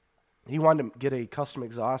 He wanted to get a custom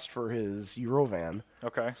exhaust for his Eurovan,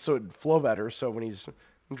 Okay. so it'd flow better. So when he's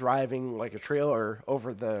driving like a trailer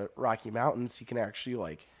over the Rocky Mountains, he can actually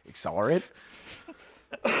like accelerate.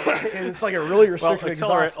 And it's like a really Well, restrictive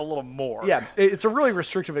accelerate exhaust. a little more. Yeah, it's a really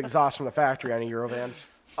restrictive exhaust from the factory on a Eurovan.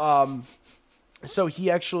 So he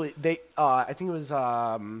actually, I think it was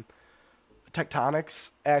Tectonics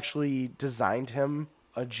actually designed him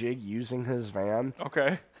a jig using his van,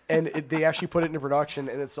 Okay. and they actually put it into production,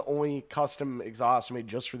 and it's the only custom exhaust made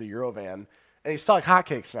just for the Eurovan, and they sell like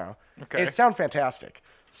hotcakes now. Okay. And it sound fantastic.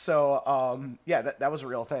 So yeah, that was a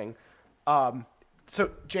real thing.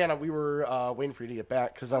 So Jana, we were waiting for you to get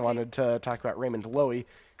back because I wanted to talk about Raymond Loewy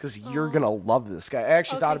because you're gonna love this guy. I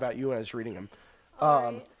actually thought Okay. about you when I was reading him.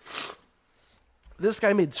 Alright. This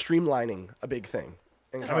guy made streamlining a big thing.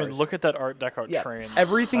 In I cars. mean, look at that Art Deco Yeah, train.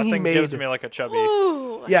 everything that he thing made- gives me like a chubby.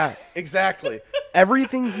 Ooh. Yeah, exactly.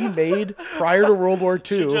 Everything he made prior to World War II.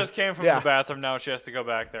 She just came from yeah, the bathroom. Now she has to go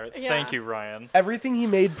back there. Yeah. Thank you, Ryan. Everything he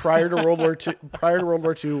made prior to World War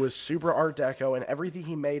II was super Art Deco, and everything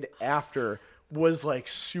he made after was like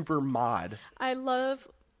super mod. I love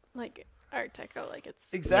like Art Deco. Like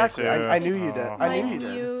it's Exactly. too. I knew you It's did. Oh. I my knew you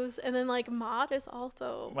did. muse, and then like mod is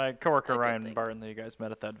also. My coworker a good Ryan thing. Barton that you guys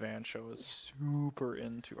met at that van show was super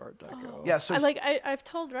into Art Deco. Yeah. So I've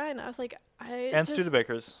told Ryan, I was like, And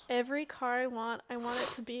Studebakers. every car I want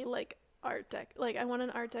it to be like Art Deco. Like I want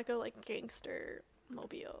an Art Deco like gangster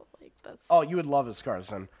mobile. Like that's. oh, you would love his cars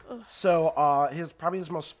then. So his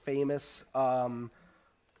most famous car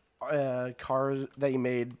that he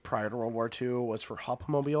made prior to World War II was for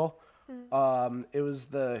Hupmobile. It was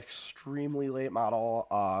the extremely late model.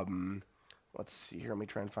 Let's see here. Let me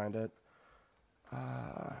try and find it.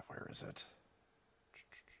 Where is it?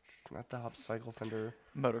 Not the Hub Cycle Fender.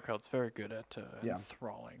 Motorcout's very good at Yeah.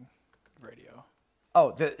 enthralling radio.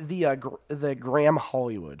 Oh, the Graham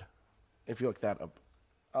Hollywood. If you look that up.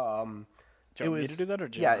 Do you want me to do that or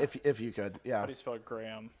Jim? yeah, if you could, yeah. How do you spell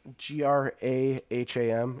Graham?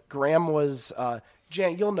 Graham. Graham was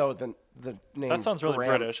Jan. You'll know the name. That sounds really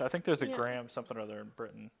Graham. British. I think there's a Yeah. Graham something or other in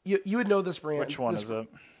Britain. You would know this brand. Which one this, is it?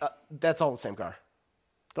 That's all the same car.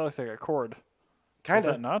 That looks like a cord. Kind Is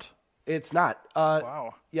of. that not? It's not.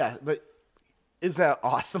 Wow. Yeah, but isn't that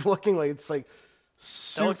awesome looking? Like it's like That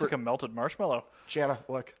super. looks like a melted marshmallow. Jana,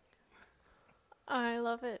 look. I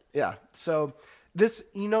love it. Yeah. So this,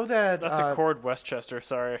 you know that. That's a cord Westchester.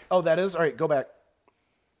 Sorry. Oh, that is all right. Go back.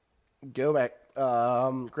 Go back.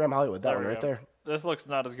 Graham Hollywood. That There one we right go. there. This looks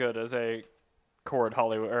not as good as a cord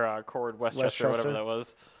Hollywood or a cord Westchester, whatever Westchester? that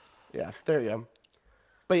was. Yeah, there you go.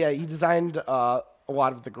 But yeah, he designed a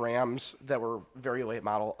lot of the Grahams that were very late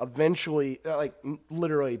model. Eventually,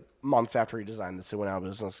 literally months after he designed this, he went out of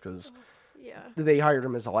business because Yeah. they hired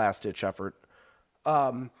him as a last ditch effort.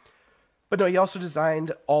 But no, he also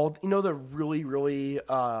designed all the really really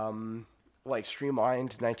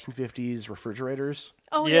streamlined 1950s refrigerators.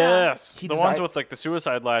 Oh yeah. Yes. He The ones designed- with like the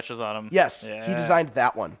suicide latches on them. Yes, Yeah. he designed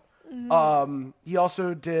that one. He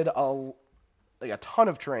also did a ton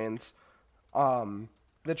of trains.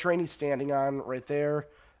 The train he's standing on right there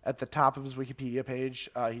at the top of his Wikipedia page,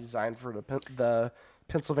 he designed for the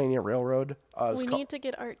Pennsylvania Railroad. We need to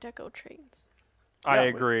get Art Deco trains. I Yeah,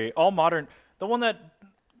 agree. All modern. The one that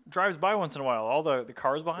drives by once in a while. All the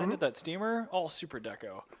cars behind Mm-hmm. it, that steamer, all super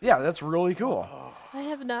deco. Yeah, that's really cool. I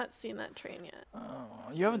have not seen that train yet.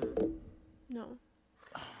 You haven't. No.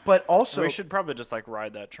 But also, we should probably just like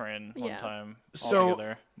ride that train one Yeah. time all So-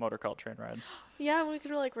 together. Motor cult train ride. Yeah, we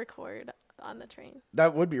could like record on the train.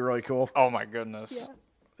 that would be really cool. Oh my goodness.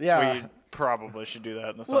 Yeah. Yeah. We probably should do that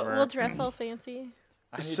in the We'll, summer. we'll dress all fancy.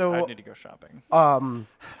 I So- need to go shopping.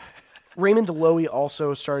 Raymond Loewy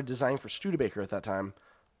also started designing for Studebaker at that time.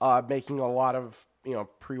 making a lot of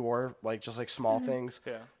pre-war just like small things.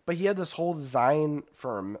 Yeah. But he had this whole design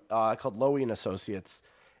firm called Lowy and Associates,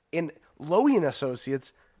 and Lowy and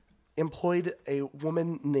Associates employed a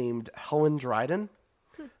woman named Helen Dryden.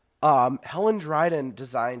 Helen Dryden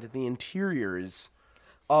designed the interiors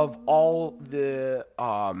of all the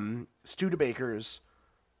Studebakers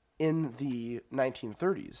in the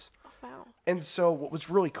 1930s. Wow. And so what was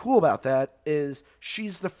really cool about that is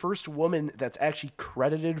she's the first woman that's actually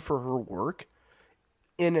credited for her work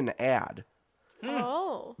in an ad.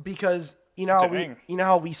 Oh. Because you know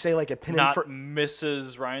how we say like a pin Not for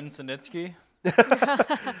Mrs. Ryan Sinitsky.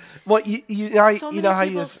 well you know So you many know how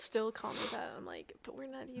people you still call me that. I'm like, but we're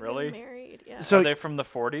not even Really? married. Yeah. So- Are they from the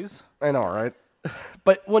 40s? I know, right?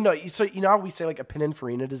 But well no, so you know how we say like a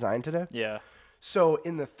Pininfarina design today? Yeah. So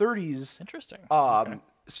in the 30s, Interesting.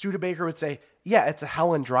 Studebaker would say, "Yeah, it's a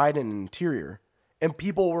Helen Dryden interior," and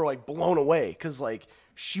people were like blown away because like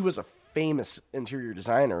she was a famous interior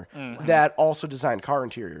designer that also designed car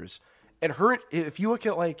interiors. And her, if you look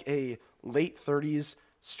at like a late 30s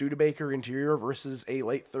Studebaker interior versus a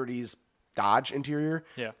late 30s Dodge interior,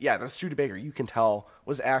 Yeah. the Studebaker you can tell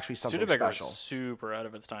was actually something Studebaker special. was super out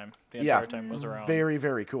of its time. The Yeah, entire time it was around. very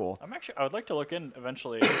very cool. I would like to look in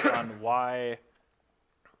eventually on why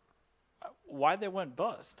they went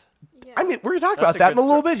bust. Yeah. I mean, we're gonna talk That's about that in a good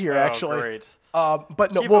little sto- bit here, Oh, actually. Great.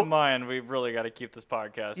 But no, Keep well, in mind, we've really got to keep this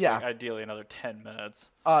podcast. Yeah. Like, ideally another 10 minutes.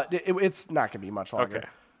 it's not gonna be much longer. Okay.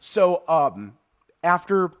 So,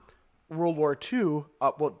 after World War II,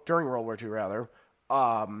 during World War II, rather,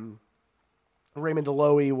 Raymond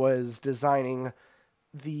Lowy was designing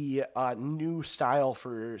the new style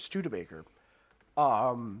for Studebaker.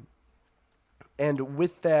 And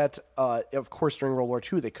with that, of course, during World War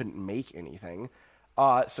II, they couldn't make anything.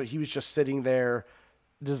 So he was just sitting there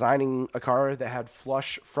designing a car that had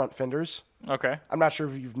flush front fenders. Okay. I'm not sure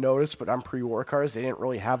if you've noticed, but on pre-war cars, they didn't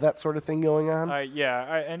really have that sort of thing going on. I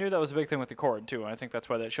knew that was a big thing with the Accord, too. I think that's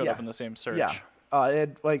why that showed up in the same search. Yeah, it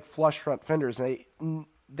had like flush front fenders, and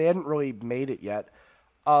they hadn't really made it yet.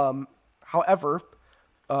 However,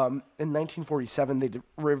 in 1947, they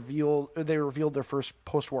revealed their first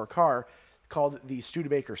post-war car called the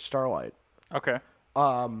Studebaker Starlight. Okay.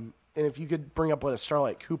 And if you could bring up what a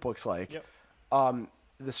Starlight Coupe looks like, Yep.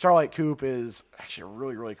 the Starlight Coupe is actually a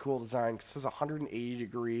really, really cool design because it has a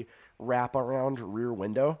 180-degree wrap-around rear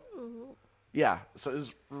window. Yeah, so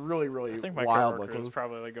it's really, really I think my wild coworker is looking.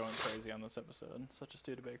 probably like going crazy on this episode. Such a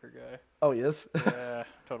Studebaker guy. Oh, he is? Yeah,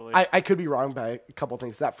 totally. I could be wrong by a couple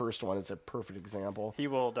things. That first one is a perfect example. He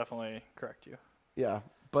will definitely correct you. Yeah,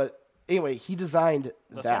 but anyway, he designed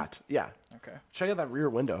This that. one? Yeah, Okay. check out that rear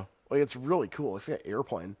window. Like it's really cool. It's like an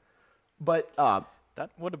airplane. But That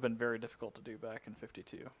would have been very difficult to do back in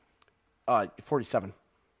 52. 47.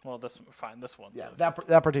 Well, this one. Yeah, that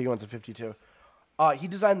particular one's a 52. He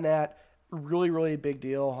designed that. Really, really big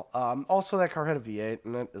deal. Also, that car had a V8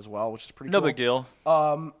 in it as well, which is pretty No cool. big deal.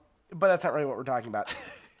 But that's not really what we're talking about.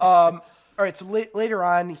 All right, so later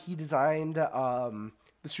on, he designed the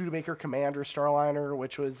Studebaker Commander Starliner,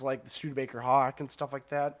 which was like the Studebaker Hawk and stuff like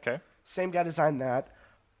that. Okay. Same guy designed that.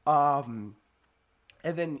 And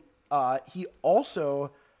then he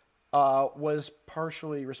also was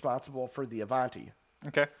partially responsible for the Avanti,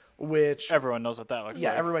 Okay. which Everyone knows what that looks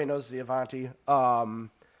like. everybody knows the Avanti.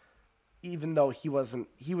 Even though he was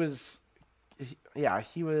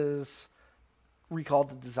recalled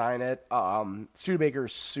to design it. Studebaker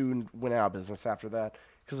soon went out of business after that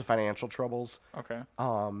because of financial troubles. Okay.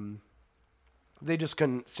 They just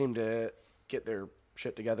couldn't seem to get their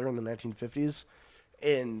shit together in the 1950s.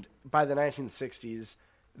 And by the 1960s,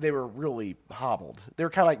 they were really hobbled. They were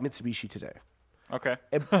kind of like Mitsubishi today. Okay.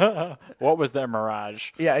 What was their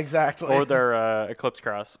Mirage? Yeah, exactly. Or their Eclipse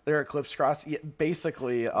Cross? Their Eclipse Cross. Yeah,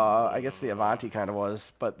 basically, I guess the Avanti kind of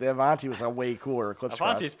was. But the Avanti was a way cooler Eclipse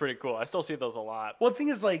Avanti's Cross. pretty cool. I still see those a lot. Well, the thing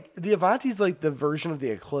is, like, the Avanti's like the version of the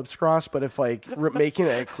Eclipse Cross, but if, like, making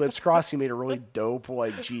an Eclipse Cross, you made a really dope,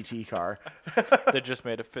 like, GT car. They just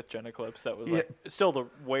made a 5th-gen Eclipse that was like still the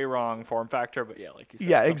way wrong form factor, but yeah, like you said,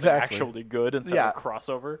 Yeah, something exactly. actually good instead Yeah. of a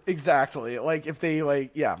crossover. Exactly. Like, if they,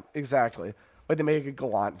 like, yeah, exactly. Like, they make a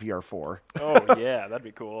Galant VR4. Oh yeah, that'd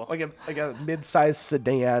be cool. like a mid-sized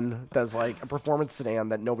sedan that's, like, a performance sedan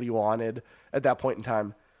that nobody wanted at that point in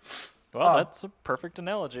time. Well, that's a perfect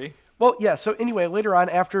analogy. Well, yeah, so anyway, later on,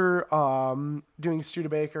 after doing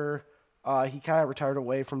Studebaker, he kind of retired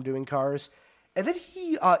away from doing cars. And then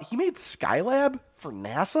he made Skylab for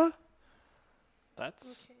NASA,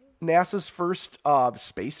 That's NASA's first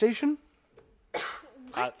space station.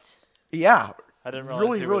 What? Yeah, I didn't realize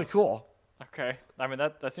really, he really was- cool. okay. I mean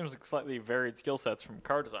that seems like slightly varied skill sets from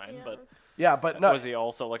car design, but Yeah, but no. Was he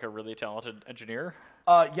also like a really talented engineer?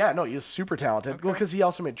 Yeah, no, he was super talented. Well, because he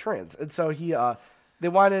also made trains, and so they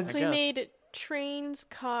wanted. So he guess. made trains,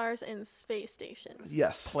 cars, and space stations.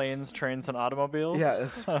 Yes. Planes, trains, and automobiles? Yeah,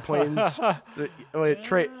 it's planes,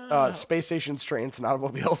 space stations, trains, and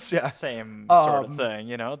automobiles. Yeah. Same sort of thing,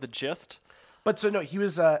 the gist? But so no, he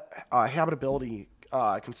was a habitability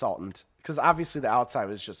consultant because obviously the outside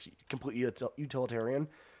was just completely utilitarian,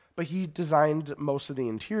 but he designed most of the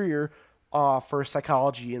interior for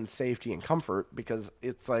psychology and safety and comfort because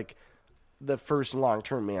it's like the first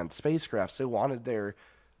long-term manned spacecraft. So they wanted the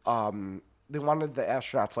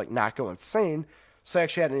astronauts like not go insane, so they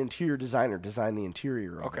actually had an interior designer design the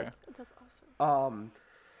interior of Okay. it. That's awesome.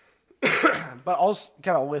 But I'll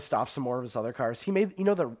kind of list off some more of his other cars. He made,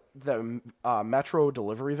 the Metro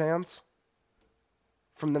delivery vans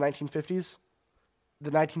from the 1950s? The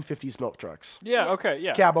 1950s milk trucks. Yeah, okay,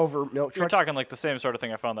 yeah. Cab over milk You're trucks. talking like the same sort of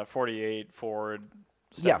thing I found that 48 Ford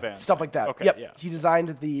step Yeah, van stuff thing. like that. Okay, Yep. yeah. He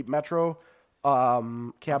designed the Metro cab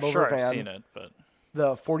I'm over sure van. I've seen it, but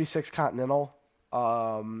The 46 Continental.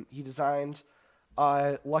 He designed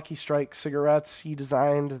Lucky Strike cigarettes. He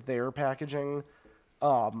designed their packaging.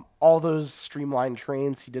 All those streamlined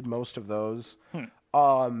trains. He did most of those.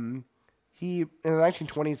 He in the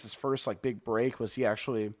 1920s, his first like big break was he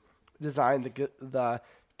actually designed the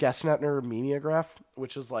Gestetner Mimeograph,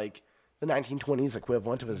 which is like the 1920s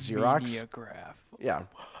equivalent of a Xerox. Mimeograph. Yeah.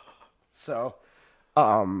 So.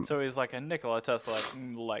 So he's like a Nikola Tesla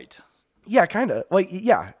light. Yeah, kind of. Like,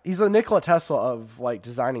 yeah, he's a Nikola Tesla of, like,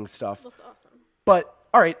 designing stuff. That's awesome. But,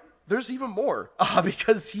 all right, there's even more.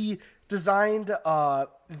 Because he designed how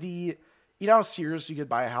Sears, you could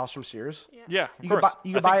buy a house from Sears? Yeah, of You could course. buy-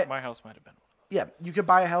 you could I buy think it- my house might have been. Yeah, you could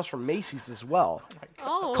buy a house from Macy's as well.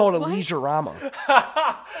 Oh, Called a what? Leisure-Rama.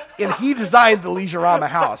 And he designed the Leisure-Rama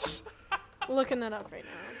house. Looking that up right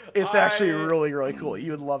now. It's actually really, really cool.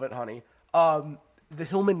 You would love it, honey. The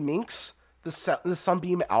Hillman Minx, the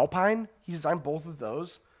Sunbeam Alpine, he designed both of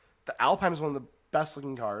those. The Alpine is one of the best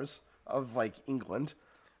looking cars of like England.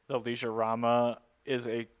 The Leisure Rama is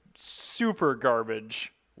a super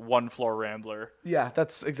garbage one-floor Rambler. Yeah,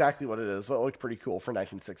 that's exactly what it is. Well, it looked pretty cool for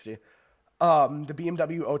 1960. The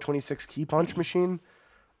BMW 026 key punch machine.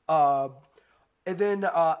 And then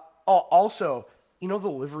also, the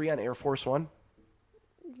livery on Air Force One?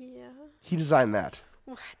 Yeah. He designed that.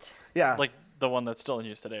 What? Yeah. Like the one that's still in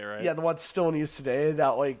use today, right? Yeah, the one still in use today, that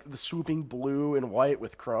like the swooping blue and white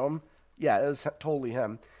with chrome. Yeah, it was totally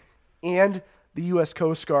him. And the U.S.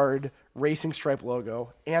 Coast Guard racing stripe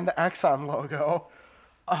logo and the Exxon logo.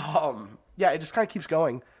 Yeah, it just kind of keeps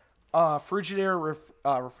going. Frigidaire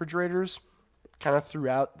refrigerators, kind of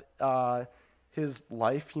throughout his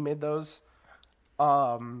life, he made those.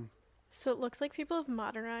 So it looks like people have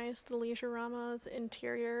modernized the Leisure-Rama's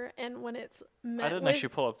interior, and when it's met I didn't with, actually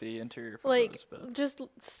pull up the interior like, photos, but just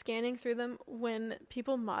scanning through them, when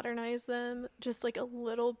people modernize them just like a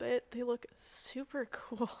little bit, they look super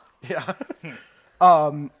cool. Yeah.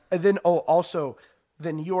 And then, also,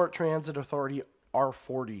 the New York Transit Authority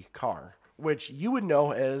R40 car, which you would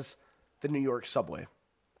know as the New York Subway,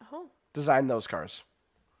 Oh, designed those cars.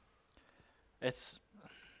 it's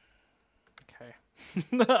okay.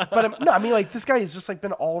 But no, I mean, like, this guy has just, like,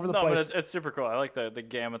 been all over the No, place. but it's super cool. I like the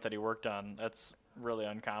gamut that he worked on. That's really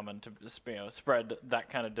uncommon to spread that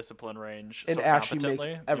kind of discipline range and so actually make competently.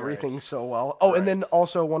 You're everything right. so well. Oh, and Right. then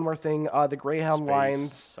also one more thing, the Greyhound Space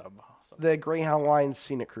Lines, sub. the Greyhound Lines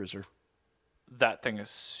Scenic Cruiser. That thing is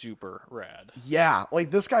super rad. Yeah, like,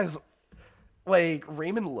 this guy's, like,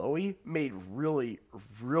 Raymond Loewy made really,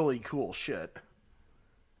 really cool shit.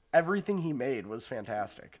 Everything he made was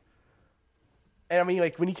fantastic. And I mean,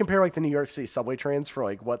 like, when you compare, like, the New York City subway trains for,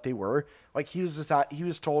 like, what they were, like, he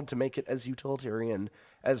was told to make it as utilitarian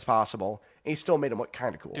as possible, and he still made them look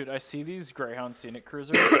kind of cool. Dude, I see these Greyhound Scenic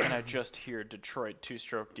Cruisers, and I just hear Detroit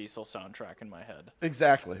two-stroke diesel soundtrack in my head.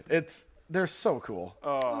 Exactly. They're so cool.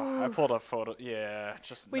 Oh, I pulled a photo. Yeah,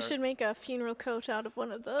 just we should make a funeral coach out of one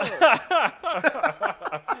of those.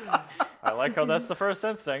 I like how that's the first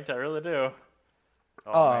instinct. I really do.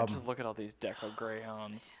 Oh man, just look at all these Deco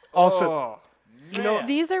Greyhounds. Also, Oh, you know, man.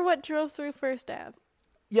 These are what drove through First Ave.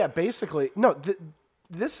 yeah, basically, no,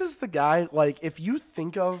 this is the guy, like, if you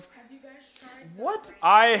think of, what?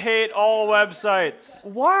 I hate all websites.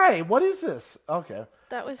 Why? What is this? Okay.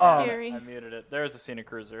 That was scary. I muted it. There's a Scenic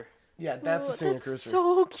Cruiser. Yeah, that's Ooh, a Scenic that's Cruiser.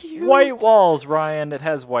 so cute. White walls, Ryan. It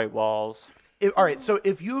has white walls. All right, so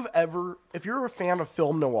if you're a fan of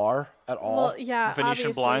film noir at all, Well, yeah, Venetian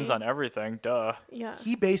obviously. blinds on everything. Duh. Yeah.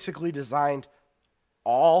 he basically designed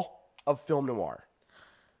all of film noir.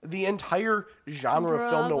 The entire genre of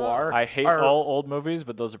film Bravo. noir. I hate are, all old movies,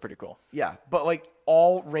 but those are pretty cool. Yeah, but like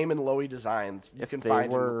all Raymond Loewy designs you If can they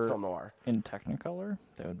find were- in film noir. In Technicolor,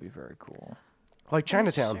 that would be very cool. Like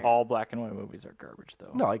Chinatown. All black and white movies are garbage,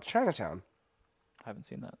 though. No, like Chinatown. I haven't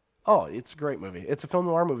seen that. Oh, it's a great movie. It's a film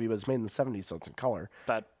noir movie, but it's made in the 70s, so it's in color.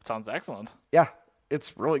 That sounds excellent. Yeah,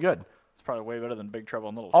 it's really good. It's probably way better than Big Trouble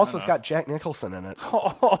in Little Also, China. it's got Jack Nicholson in it.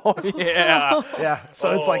 Oh, yeah. Yeah,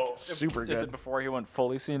 so it's like Oh, super Is it good. before he went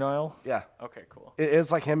fully senile? Yeah, Okay, cool.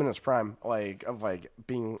 it's like him in his prime, like of like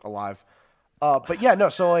being alive. But yeah, no.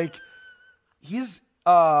 So like, he's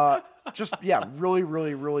just really,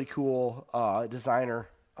 really, really cool designer.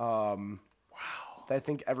 Wow. I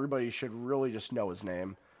think everybody should really just know his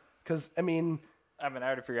name, because I mean, I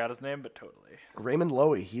already figured out his name, but totally. Raymond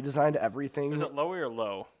Loewy. He designed everything. Is it Lowy or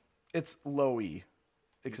Low? It's Loewy.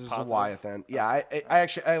 Because there's a positive? Y at the end. Yeah, I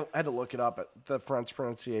actually I had to look it up. The French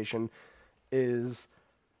pronunciation is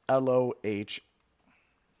Loh,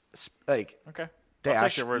 like Okay. I'll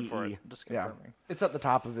dash take your word for EE. it. Just Yeah, confirming. it's at the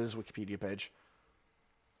top of his Wikipedia page.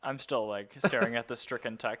 I'm still like staring at the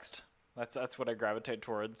stricken text. That's what I gravitate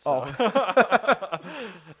towards. So. Oh.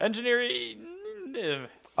 Engineering.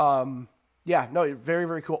 Yeah, no, very,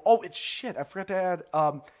 very cool. Oh, it's shit. I forgot to add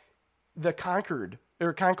the Concorde.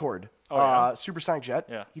 Oh, yeah? Supersonic jet.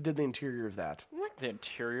 Yeah. He did the interior of that. The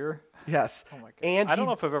interior. Yes. Oh my god. And I don't he-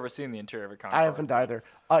 know if I've ever seen the interior of a Concorde. I haven't either.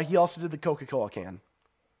 He also did the Coca-Cola can.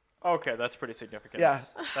 Okay, that's pretty significant. Yeah.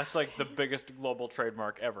 That's like the biggest global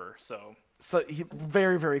trademark ever. So So he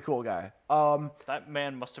very, very cool guy. that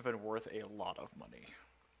man must have been worth a lot of money.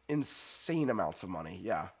 Insane amounts of money.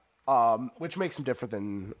 Yeah. Which makes him different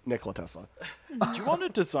than Nikola Tesla. Do you want to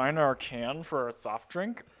design our can for a soft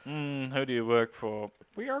drink? Who do you work for?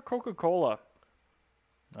 We are Coca-Cola.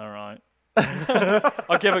 All right.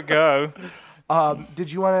 I'll give it a go.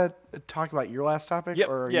 Did you want to talk about your last topic? Yep.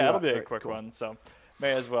 Or Yeah, you it'll be a right, quick cool. one, so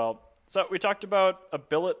may as well. So we talked about a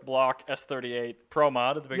billet block S38 Pro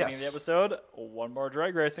Mod at the beginning of the Yes. episode. One more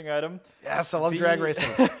drag racing item. Yes, I love The- drag racing.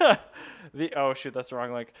 Oh shoot, that's the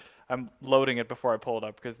wrong link. I'm loading it before I pull it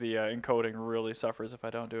up because the encoding really suffers if I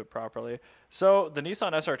don't do it properly. So the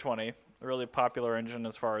Nissan SR20, a really popular engine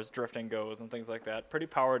as far as drifting goes and things like that. Pretty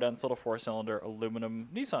power dense little 4-cylinder aluminum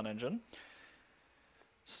Nissan engine.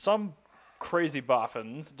 Some crazy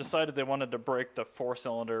boffins decided they wanted to break the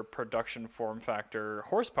 4-cylinder production form factor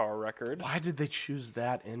horsepower record. Why did they choose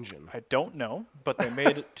that engine? I don't know, but they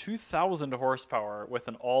made 2,000 horsepower with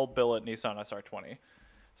an all-billet Nissan SR20.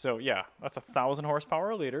 So yeah, that's 1,000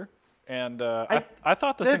 horsepower a liter. And I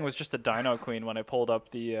thought this that- thing was just a dyno queen when I pulled up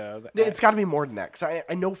the It's got to be more than that. Because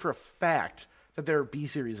I know for a fact that there are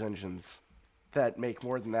B-Series engines that make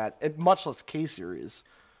more than that, and much less K-Series.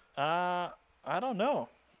 I don't know.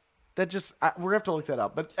 That just, we're going to have to look that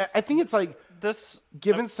up. But I think it's like, This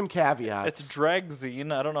given some caveats. it's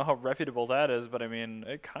Dragzine. I don't know how reputable that is, but I mean,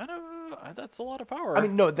 it kind of that's a lot of power. I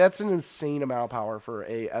mean, no, that's an insane amount of power for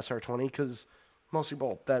a SR20 because most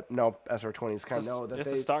people that know SR20s kind of know that it's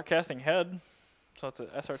they. a stock casting head, so it's a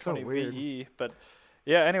SR20 weird. VE. But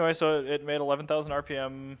yeah, anyway, so it made 11,000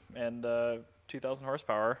 RPM and 2,000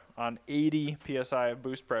 horsepower on 80 psi of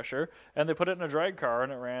boost pressure, and they put it in a drag car,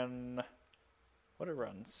 and it ran. What did it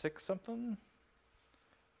run? 6 something?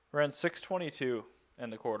 Ran 622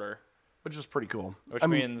 in the quarter, Which is pretty cool. which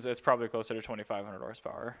means it's probably closer to 2,500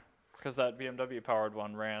 horsepower. Because that BMW powered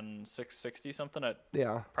one ran 660 something at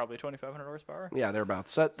Yeah. probably 2,500 horsepower. Yeah,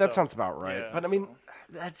 therearbouts. That So, sounds about right. yeah, but I mean,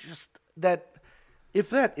 if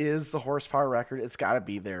that is the horsepower record, it's got to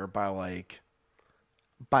be there by like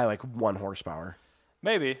 1 horsepower.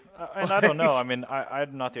 Maybe, and I don't know. I mean,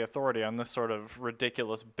 I'm not the authority on this sort of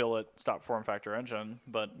ridiculous billet stop form factor engine,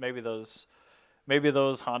 but maybe those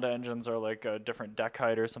Honda engines are like a different deck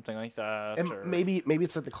height or something like that. And or maybe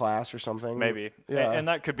it's at the class or something. maybe, Yeah. and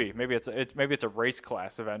that could be. Maybe it's a race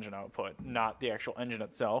class of engine output, not the actual engine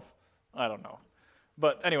itself. I don't know.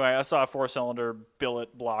 But anyway, I saw a 4-cylinder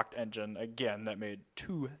billet blocked engine again that made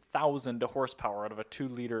 2,000 horsepower out of a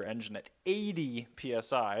 2-liter engine at 80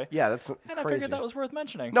 psi. Yeah, that's And I crazy. figured that was worth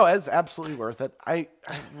mentioning. No, it's absolutely worth it. I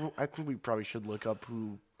think we probably should look up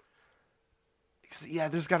who. 'Cause, yeah,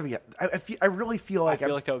 there's got to be. I really feel I like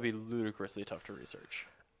feel like that would be ludicrously tough to research.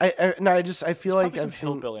 I feel like Probably some I've seen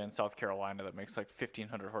hillbilly in South Carolina that makes like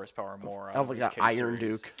 1,500 horsepower more. of like his an Iron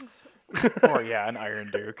K-Series. Duke. Or yeah, an Iron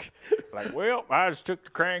Duke. Like, well, I just took the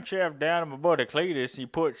crankshaft down to my buddy Cletus. He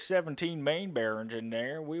put 17 main bearings in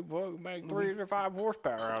there. We make 3 to 5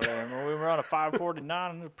 horsepower out of them. And we run a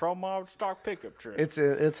 549 in the Pro Mod stock pickup truck. It's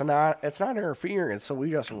not interference, so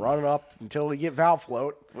we just run it up until we get valve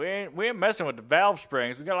float. We ain't messing with the valve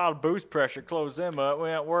springs. We got a lot of boost pressure. Close them up. We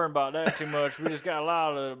ain't worrying about that too much. We just got a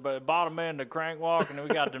lot of the bottom end of crank walk, and then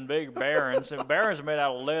we got them big bearings. And bearings are made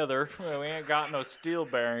out of leather. We ain't got no steel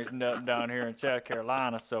bearings and nothing down here in South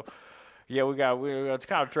Carolina. So, yeah, we got it's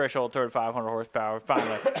kind of threshold 3,500 horsepower.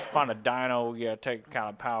 Find a dyno. We got to take kind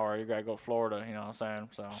of power. You got to go to Florida. You know what I'm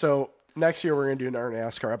saying? So next year we're gonna do another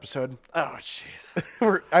NASCAR episode. Oh,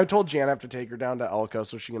 jeez. I told Jan I have to take her down to Elko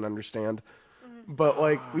so she can understand. But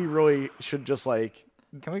like, we really should just like.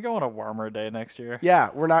 Can we go on a warmer day next year? Yeah,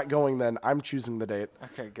 we're not going then. I'm choosing the date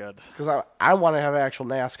Okay, good. because I want to have actual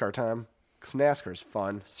NASCAR time because NASCAR is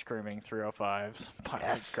fun. Screaming 305s. Plastic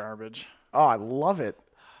Yes. garbage. Oh, I love it.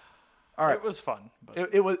 All right, It was fun.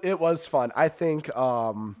 But it was fun. I think.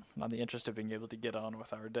 on the interest of being able to get on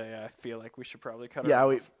with our day, I feel like we should probably cut it Yeah,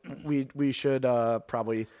 off. we should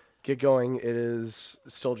probably get going. It is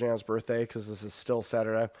still Jan's birthday because this is still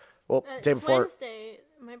Saturday. Well, day It's before. Wednesday.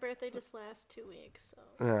 My birthday just lasts 2 weeks.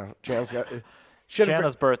 So. Yeah, Jan's got. Should have.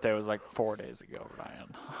 Shanna's birthday was like 4 days ago,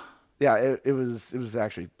 Ryan. Yeah, it was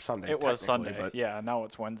actually Sunday. It was technically, Sunday. but Yeah, now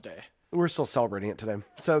it's Wednesday. we're still celebrating it today.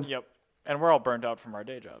 So Yep. And we're all burned out from our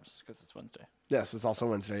day jobs because it's Wednesday. yes, it's also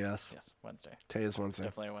Wednesday. Yes, Yes, Wednesday. today is Wednesday.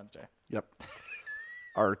 Definitely a Wednesday. Yep.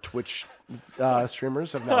 Our Twitch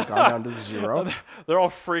streamers have now gone down to 0. They're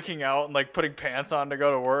all freaking out and like putting pants on to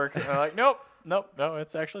go to work. And they're like, no,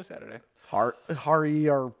 it's actually Saturday. Hari,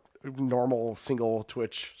 our normal single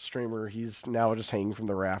Twitch streamer, he's now just hanging from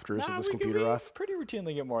the rafters with his computer off. Pretty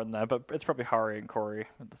routinely get more than that, but it's probably Hari and Corey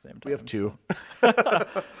at the same time. We have 2.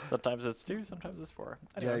 Sometimes it's 2, sometimes it's 4.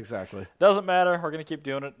 Anyway, Yeah, exactly. doesn't matter. We're going to keep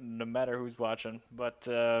doing it no matter who's watching. But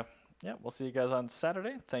yeah, we'll see you guys on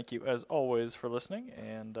Saturday. Thank you as always for listening,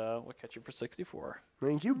 and we'll catch you for 64.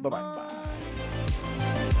 Thank you. Bye-bye.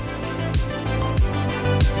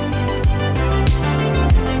 Bye.